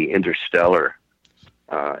interstellar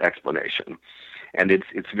explanation, and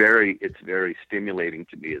it's very stimulating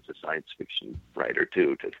to me as a science fiction writer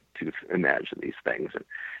too to imagine these things. And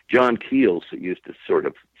John Keel used to sort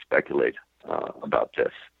of speculate about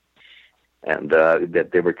this, and that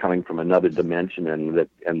they were coming from another dimension, and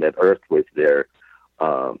that Earth was their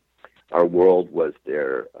our world was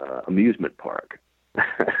their amusement park.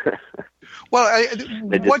 Well,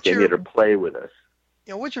 they just came here to play with us.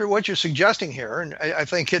 What you're suggesting here, and I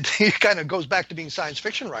think it kind of goes back to being science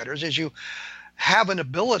fiction writers, is you have an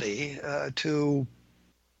ability to,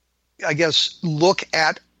 I guess, look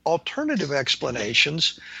at alternative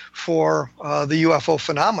explanations for the UFO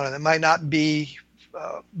phenomenon that might not be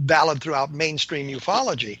valid throughout mainstream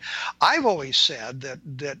ufology. I've always said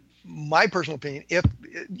that my personal opinion, if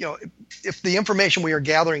the information we are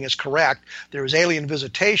gathering is correct, there is alien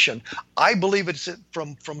visitation. I believe it's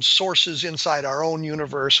from sources inside our own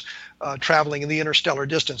universe, traveling in the interstellar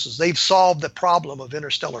distances. They've solved the problem of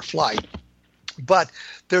interstellar flight, but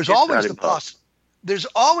there's always the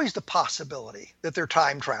possibility that they're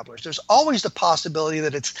time travelers. There's always the possibility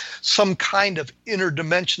that it's some kind of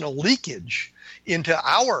interdimensional leakage into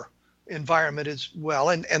our environment as well,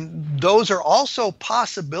 and those are also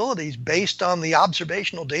possibilities based on the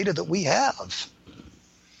observational data that we have.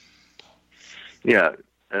 Yeah,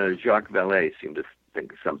 Jacques Vallée seemed to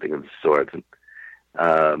think of something of the sort, and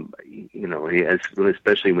he has,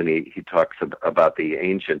 especially when he talks about the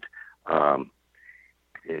ancient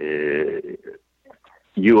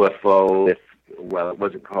UFO. Well, it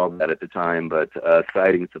wasn't called that at the time, but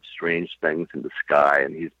sightings of strange things in the sky,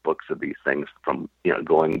 and these books of these things from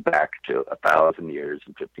going back to 1,000 years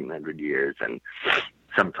and 1,500 years, and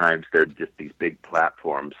sometimes they're just these big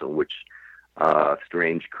platforms on which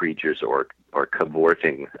strange creatures are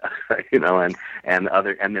cavorting,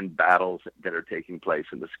 and then battles that are taking place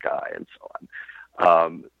in the sky and so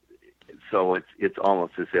on. So it's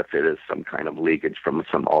almost as if it is some kind of leakage from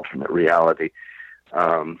some alternate reality.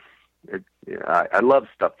 I love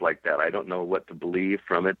stuff like that. I don't know what to believe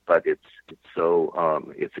from it, but it's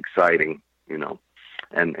exciting,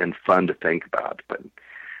 and fun to think about. But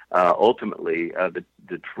ultimately,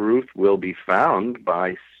 the truth will be found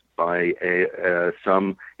by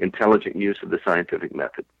some intelligent use of the scientific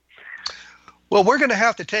method. Well, we're going to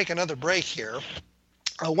have to take another break here.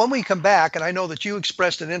 When we come back, and I know that you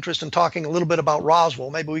expressed an interest in talking a little bit about Roswell,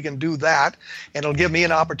 maybe we can do that, and it'll give me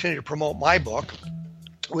an opportunity to promote my book.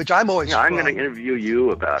 which I'm always. Yeah, I'm going to interview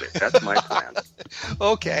you about it. That's my plan.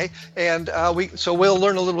 Okay, and we'll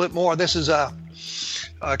learn a little bit more. This is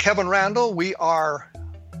Kevin Randle. We are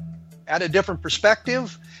at a different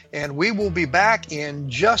perspective, and we will be back in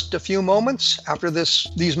just a few moments after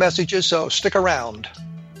these messages. So stick around.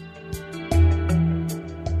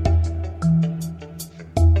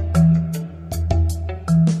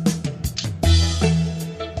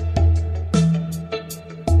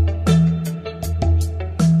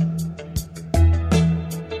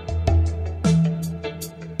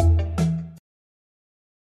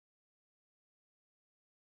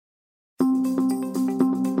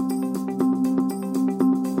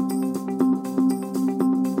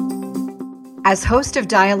 As host of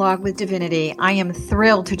Dialogue with Divinity, I am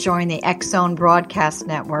thrilled to join the X-Zone Broadcast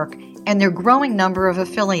Network and their growing number of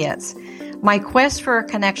affiliates. My quest for a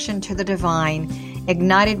connection to the divine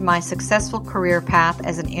ignited my successful career path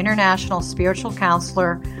as an international spiritual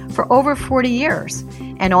counselor for over 40 years,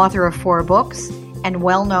 an author of 4 books, and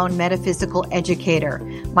well-known metaphysical educator.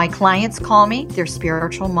 My clients call me their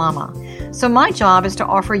spiritual mama. So my job is to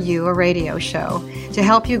offer you a radio show to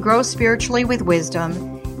help you grow spiritually with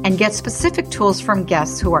wisdom and get specific tools from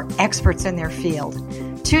guests who are experts in their field.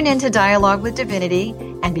 Tune in to Dialogue with Divinity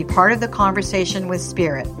and be part of the conversation with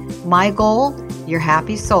Spirit. My goal, your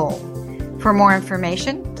happy soul. For more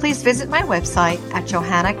information, please visit my website at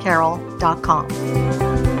johannacarroll.com.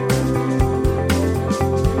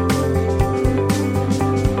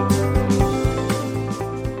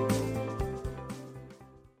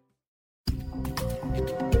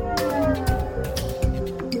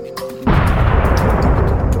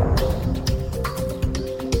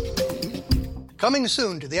 Coming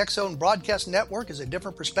soon to the X-Zone Broadcast Network is A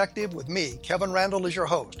Different Perspective with me, Kevin Randle, as your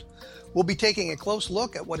host. We'll be taking a close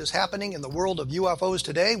look at what is happening in the world of UFOs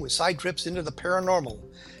today with side trips into the paranormal.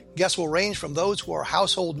 Guests will range from those who are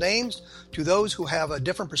household names to those who have a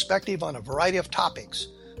different perspective on a variety of topics.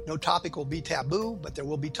 No topic will be taboo, but there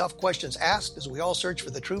will be tough questions asked as we all search for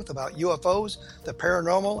the truth about UFOs, the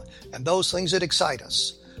paranormal, and those things that excite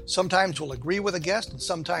us. Sometimes we'll agree with a guest and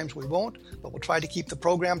sometimes we won't, but we'll try to keep the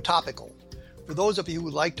program topical. For those of you who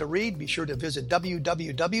would like to read, be sure to visit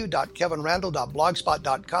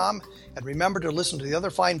www.kevinrandle.blogspot.com and remember to listen to the other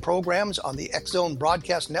fine programs on the X-Zone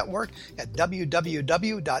Broadcast Network at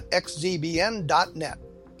www.xzbn.net.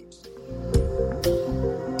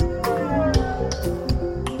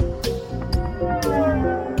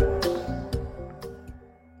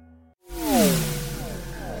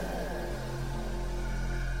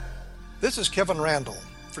 This is Kevin Randle.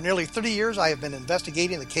 For nearly 30 years, I have been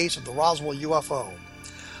investigating the case of the Roswell UFO.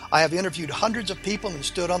 I have interviewed hundreds of people and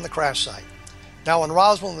stood on the crash site. Now in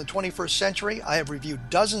Roswell in the 21st century, I have reviewed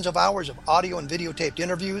dozens of hours of audio and videotaped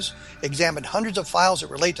interviews, examined hundreds of files that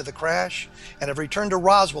relate to the crash, and have returned to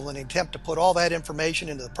Roswell in an attempt to put all that information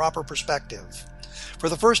into the proper perspective. For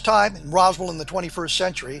the first time in Roswell in the 21st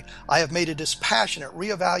century, I have made a dispassionate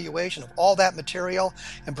reevaluation of all that material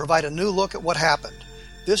and provide a new look at what happened.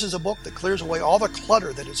 This is a book that clears away all the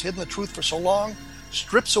clutter that has hidden the truth for so long,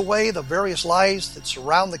 strips away the various lies that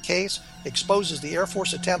surround the case, exposes the Air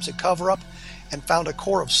Force attempts at cover-up, and found a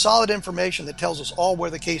core of solid information that tells us all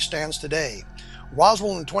where the case stands today.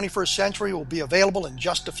 Roswell in the 21st century will be available in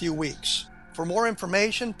just a few weeks. For more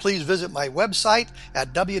information, please visit my website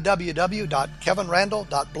at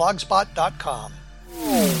www.kevinrandle.blogspot.com.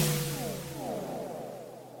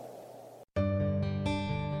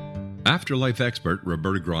 Afterlife expert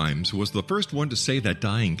Roberta Grimes was the first one to say that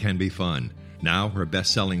dying can be fun. Now her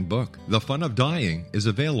best-selling book, The Fun of Dying, is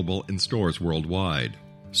available in stores worldwide.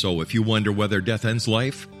 So if you wonder whether death ends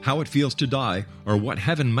life, how it feels to die, or what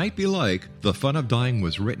heaven might be like, The Fun of Dying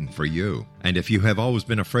was written for you. And if you have always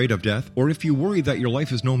been afraid of death, or if you worry that your life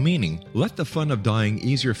has no meaning, let The Fun of Dying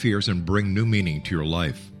ease your fears and bring new meaning to your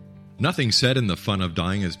life. Nothing said in The Fun of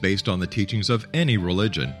Dying is based on the teachings of any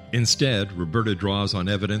religion. Instead, Roberta draws on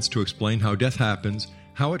evidence to explain how death happens,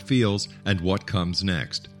 how it feels, and what comes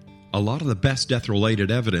next. A lot of the best death-related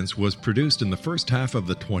evidence was produced in the first half of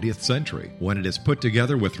the 20th century. When it is put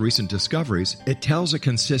together with recent discoveries, it tells a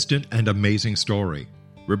consistent and amazing story.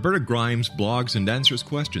 Roberta Grimes blogs and answers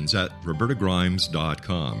questions at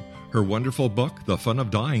robertagrimes.com. Her wonderful book, The Fun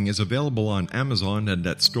of Dying, is available on Amazon and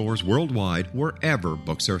at stores worldwide wherever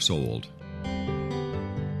books are sold.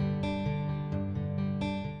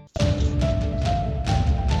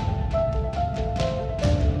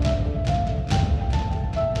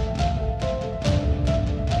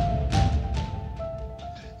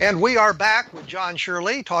 And we are back with John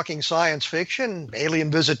Shirley talking science fiction, alien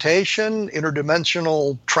visitation,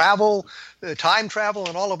 interdimensional travel, time travel,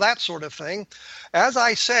 and all of that sort of thing. As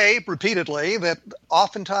I say repeatedly, that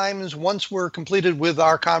oftentimes once we're completed with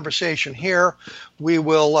our conversation here, we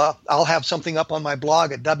will. I'll have something up on my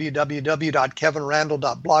blog at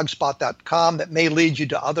www.kevinrandle.blogspot.com that may lead you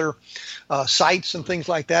to other sites and things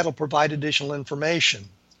like that. It'll provide additional information.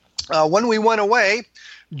 When we went away,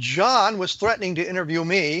 John was threatening to interview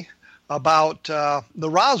me about the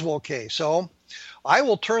Roswell case. So I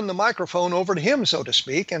will turn the microphone over to him, so to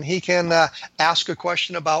speak, and he can ask a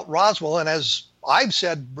question about Roswell. And as I've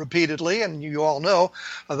said repeatedly, and you all know,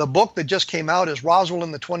 the book that just came out is Roswell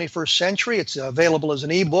in the 21st Century. It's available as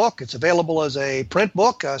an ebook. It's available as a print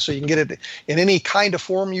book, so you can get it in any kind of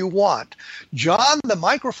form you want. John, the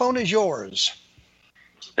microphone is yours.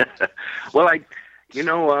 Well, I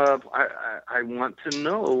want to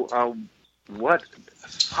know what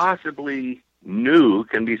possibly new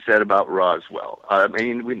can be said about Roswell. I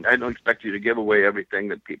don't expect you to give away everything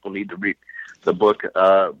that people need to read the book,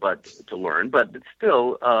 but to learn. But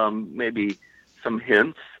still, maybe some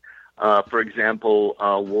hints. For example,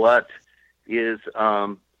 why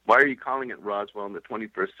are you calling it Roswell in the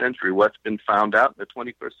 21st century? What's been found out in the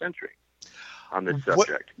 21st century on this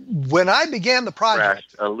subject? When I began the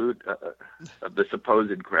project, the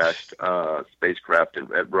supposed crashed spacecraft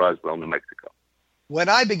at Roswell, New Mexico. When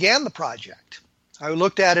I began the project, I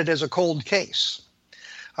looked at it as a cold case.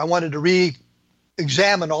 I wanted to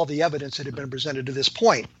re-examine all the evidence that had been presented to this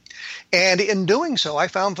point. And in doing so, I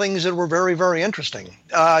found things that were very, very interesting.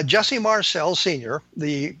 Jesse Marcel, Sr.,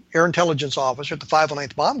 the air intelligence officer at the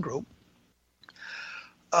 509th Bomb Group,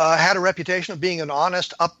 had a reputation of being an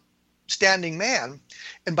honest, upstanding man.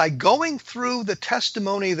 And by going through the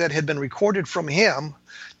testimony that had been recorded from him,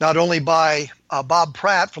 not only by Bob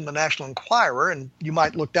Pratt from the National Enquirer, and you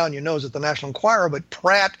might look down your nose at the National Enquirer, but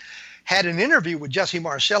Pratt had an interview with Jesse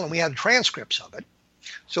Marcel, and we had transcripts of it.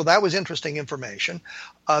 So that was interesting information.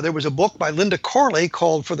 There was a book by Linda Corley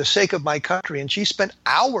called For the Sake of My Country, and she spent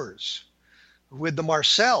hours with the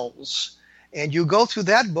Marcels. And you go through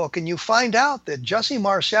that book, and you find out that Jesse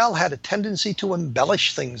Marcel had a tendency to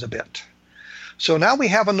embellish things a bit. So now we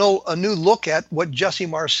have a new look at what Jesse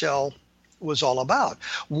Marcel was all about.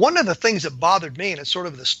 One of the things that bothered me, and it's sort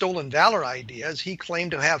of the stolen valor idea, is he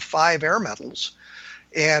claimed to have 5 air medals.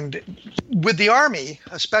 And with the Army,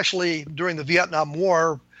 especially during the Vietnam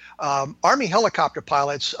War, Army helicopter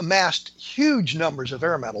pilots amassed huge numbers of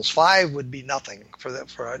air medals. 5 would be nothing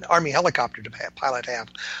for an Army helicopter pilot to have.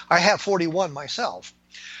 I have 41 myself.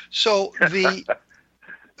 So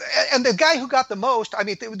and the guy who got the most,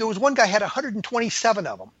 there was one guy who had 127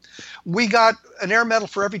 of them. We got an air medal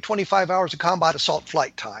for every 25 hours of combat assault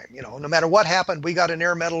flight time. No matter what happened, we got an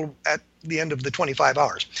air medal at the end of the 25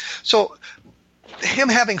 hours. So him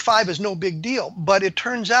having 5 is no big deal, but it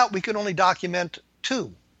turns out we could only document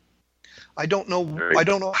 2. I don't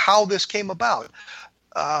know how this came about.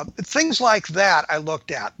 Things like that I looked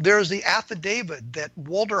at. There's the affidavit that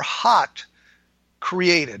Walter Hott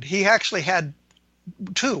created. He actually had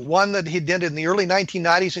 2. One that he did in the early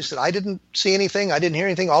 1990s. He said, I didn't see anything. I didn't hear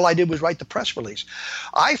anything. All I did was write the press release.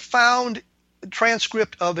 I found a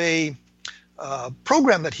transcript of a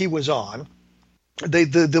program that he was on,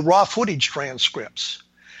 the raw footage transcripts.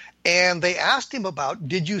 And they asked him about,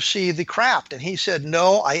 did you see the craft? And he said,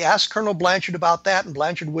 no, I asked Colonel Blanchard about that, and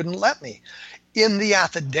Blanchard wouldn't let me. In the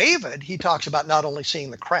affidavit, he talks about not only seeing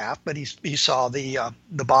the craft, but he saw the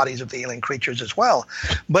bodies of the alien creatures as well.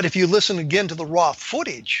 But if you listen again to the raw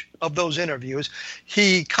footage of those interviews,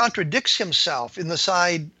 he contradicts himself in the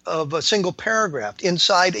side of a single paragraph,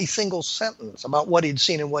 inside a single sentence about what he'd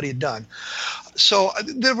seen and what he'd done. So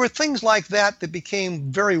there were things like that that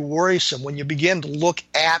became very worrisome when you begin to look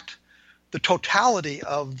at the totality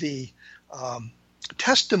of the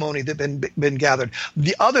testimony that been gathered.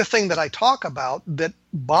 The other thing that I talk about that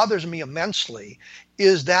bothers me immensely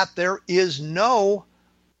is that there is no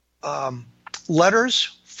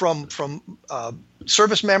letters from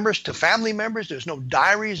service members to family members. There's no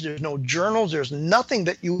diaries. There's no journals. There's nothing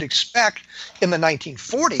that you would expect in the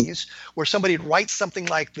 1940s where somebody writes something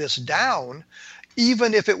like this down,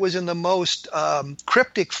 even if it was in the most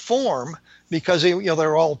cryptic form, because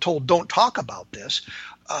they're all told don't talk about this.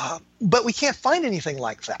 But we can't find anything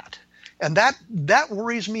like that. And that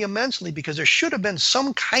worries me immensely, because there should have been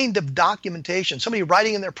some kind of documentation, somebody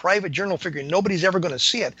writing in their private journal figuring nobody's ever going to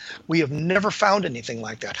see it. We have never found anything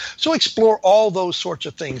like that. So explore all those sorts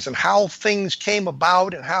of things, and how things came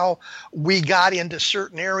about, and how we got into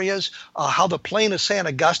certain areas, how the plane of San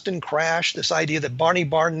Augustine crashed, this idea that Barney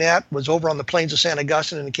Barnett was over on the plains of San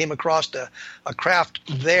Augustine and came across a craft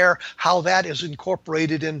there, how that is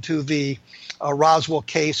incorporated into the Roswell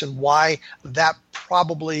case, and why that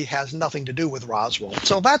probably has nothing to do with Roswell.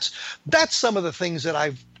 So that's some of the things that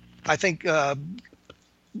I think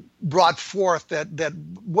brought forth that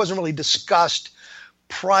wasn't really discussed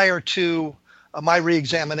prior to my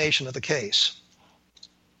reexamination of the case.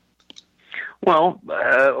 Well,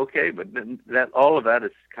 okay, but that all of that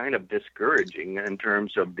is kind of discouraging in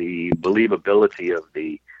terms of the believability of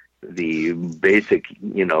the basic,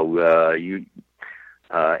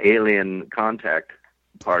 alien contact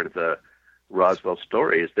part of the Roswell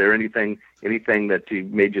story. Is there anything that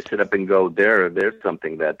made you sit up and go, there's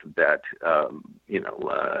something that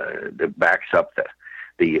backs up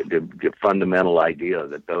the fundamental idea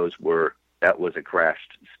that was a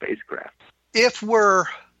crashed spacecraft? If we're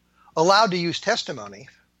allowed to use testimony,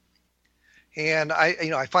 and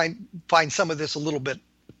I find some of this a little bit,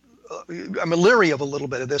 I'm leery of a little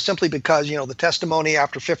bit of this, simply because, the testimony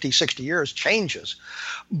after 50, 60 years changes.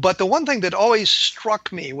 But the one thing that always struck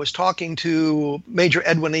me was talking to Major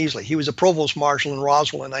Edwin Easley. He was a provost marshal in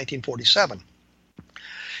Roswell in 1947.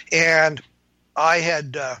 And I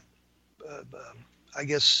had,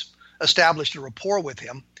 established a rapport with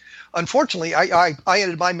him. Unfortunately, I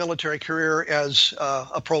ended my military career as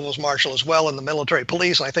a provost marshal as well in the military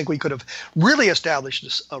police, and I think we could have really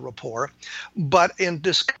established a rapport. But in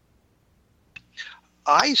this,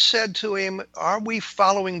 I said to him, "Are we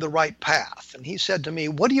following the right path?" And he said to me,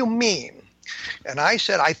 "What do you mean?" And I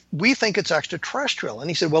said, "We think it's extraterrestrial." And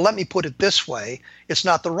he said, "Well, let me put it this way. It's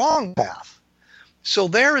not the wrong path." So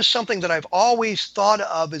there is something that I've always thought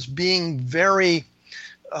of as being very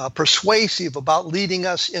persuasive about leading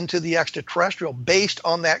us into the extraterrestrial, based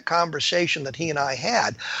on that conversation that he and I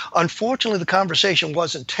had. Unfortunately, the conversation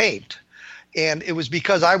wasn't taped. And it was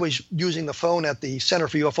because I was using the phone at the Center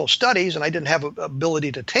for UFO Studies, and I didn't have an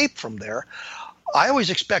ability to tape from there. I always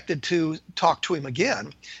expected to talk to him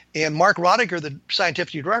again. And Mark Rodiger, the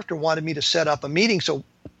scientific director, wanted me to set up a meeting so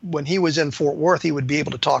when he was in Fort Worth, he would be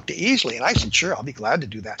able to talk to Easley. And I said, sure, I'll be glad to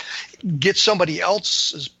do that. Get somebody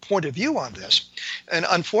else's point of view on this. And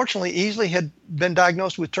unfortunately, Easley had been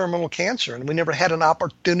diagnosed with terminal cancer, and we never had an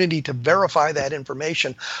opportunity to verify that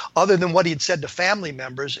information other than what he had said to family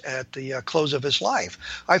members at the close of his life.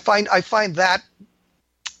 I find that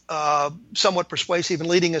somewhat persuasive in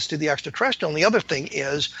leading us to the extraterrestrial. And the other thing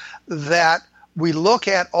is that we look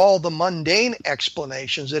at all the mundane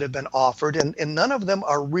explanations that have been offered, and none of them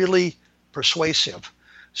are really persuasive.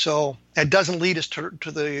 So it doesn't lead us to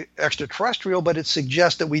the extraterrestrial, but it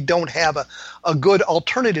suggests that we don't have a good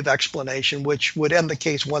alternative explanation, which would end the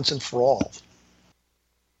case once and for all.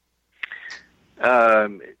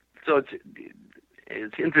 So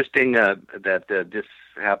it's interesting that this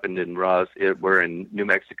happened in we're in New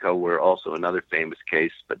Mexico, where also another famous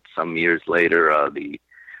case, but some years later, the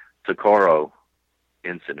Socorro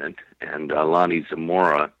incident and Lonnie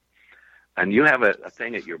Zamora. And you have a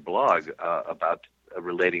thing at your blog about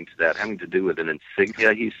relating to that, having to do with an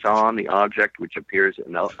insignia he saw on the object, which appears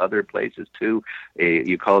in other places too.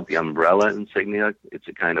 You call it the umbrella insignia. It's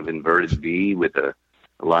a kind of inverted V with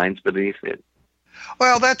lines beneath it.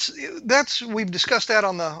 Well, that's we've discussed that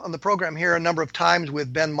on the program here a number of times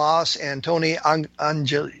with Ben Moss and Tony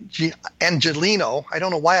Angelino. I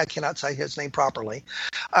don't know why I cannot say his name properly.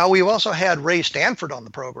 We've also had Ray Stanford on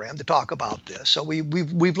the program to talk about this. So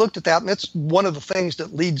we've looked at that, and it's one of the things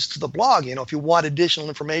that leads to the blog. If you want additional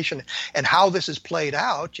information and how this is played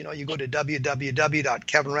out, you go to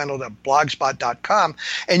www.kevinrandle.blogspot.com,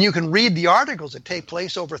 and you can read the articles that take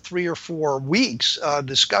place over 3 or 4 weeks,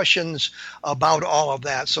 discussions about all of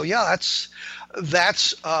that. So yeah,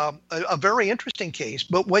 that's a very interesting case.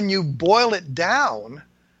 But when you boil it down,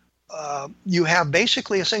 you have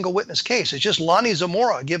basically a single witness case. It's just Lonnie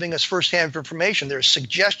Zamora giving us firsthand information. There's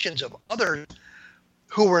suggestions of others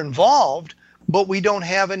who were involved, but we don't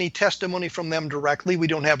have any testimony from them directly. We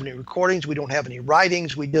don't have any recordings. We don't have any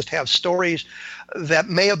writings. We just have stories that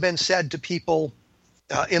may have been said to people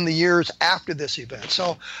in the years after this event.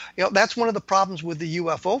 So, that's one of the problems with the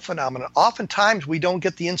UFO phenomenon. Oftentimes, we don't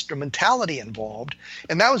get the instrumentality involved,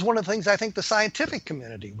 and that was one of the things I think the scientific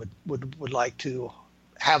community would like to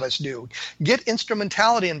have us do. Get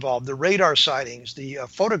instrumentality involved, the radar sightings, the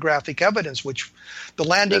photographic evidence, which the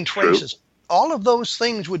landing traces. all of those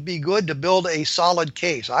things would be good to build a solid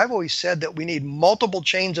case. I've always said that we need multiple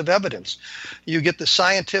chains of evidence. You get the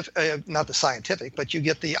scientific, not the scientific, but you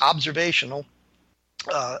get the observational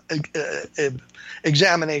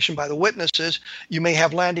examination by the witnesses. You may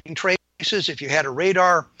have landing traces if you had a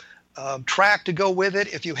radar track to go with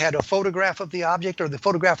it, if you had a photograph of the object or the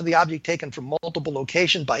photograph of the object taken from multiple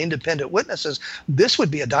locations by independent witnesses. This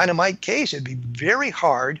would be a dynamite case. It'd be very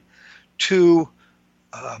hard to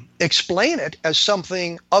explain it as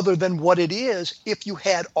something other than what it is if you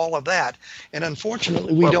had all of that. And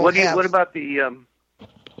unfortunately, we don't have. What about the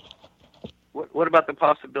what about the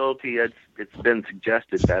possibility? It's been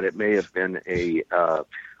suggested that it may have been a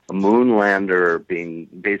moon lander being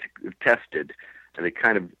basically tested, and it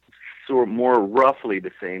kind of more roughly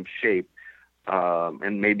the same shape,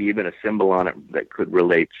 and maybe even a symbol on it that could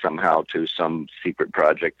relate somehow to some secret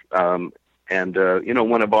project. One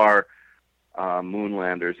of our moon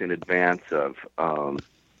landers in advance of our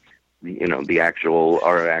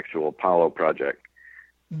actual Apollo project.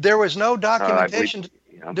 There was no documentation.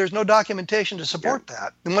 There's no documentation to support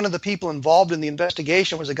that. And one of the people involved in the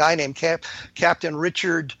investigation was a guy named Captain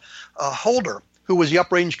Richard Holder, who was the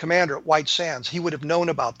uprange commander at White Sands. He would have known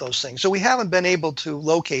about those things. So we haven't been able to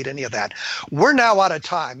locate any of that. We're now out of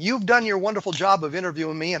time. You've done your wonderful job of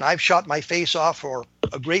interviewing me, and I've shot my face off for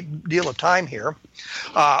a great deal of time here.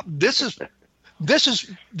 This is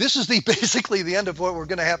basically the end of what we're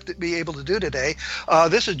going to have to be able to do today.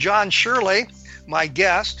 This is John Shirley, my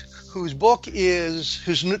guest, whose new book is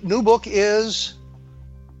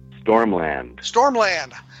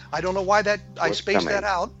Stormland. I don't know why I spaced that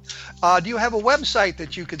out. Do you have a website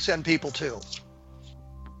that you could send people to?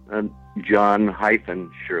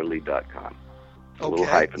 John-Shirley.com. A little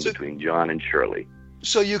hyphen between John and Shirley.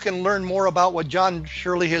 So you can learn more about what John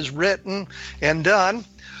Shirley has written and done.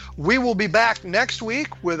 We will be back next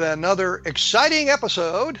week with another exciting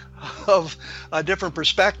episode of A Different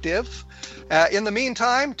Perspective. In the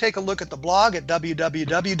meantime, take a look at the blog at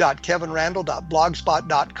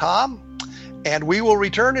www.kevinrandle.blogspot.com. And we will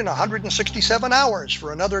return in 167 hours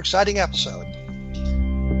for another exciting episode.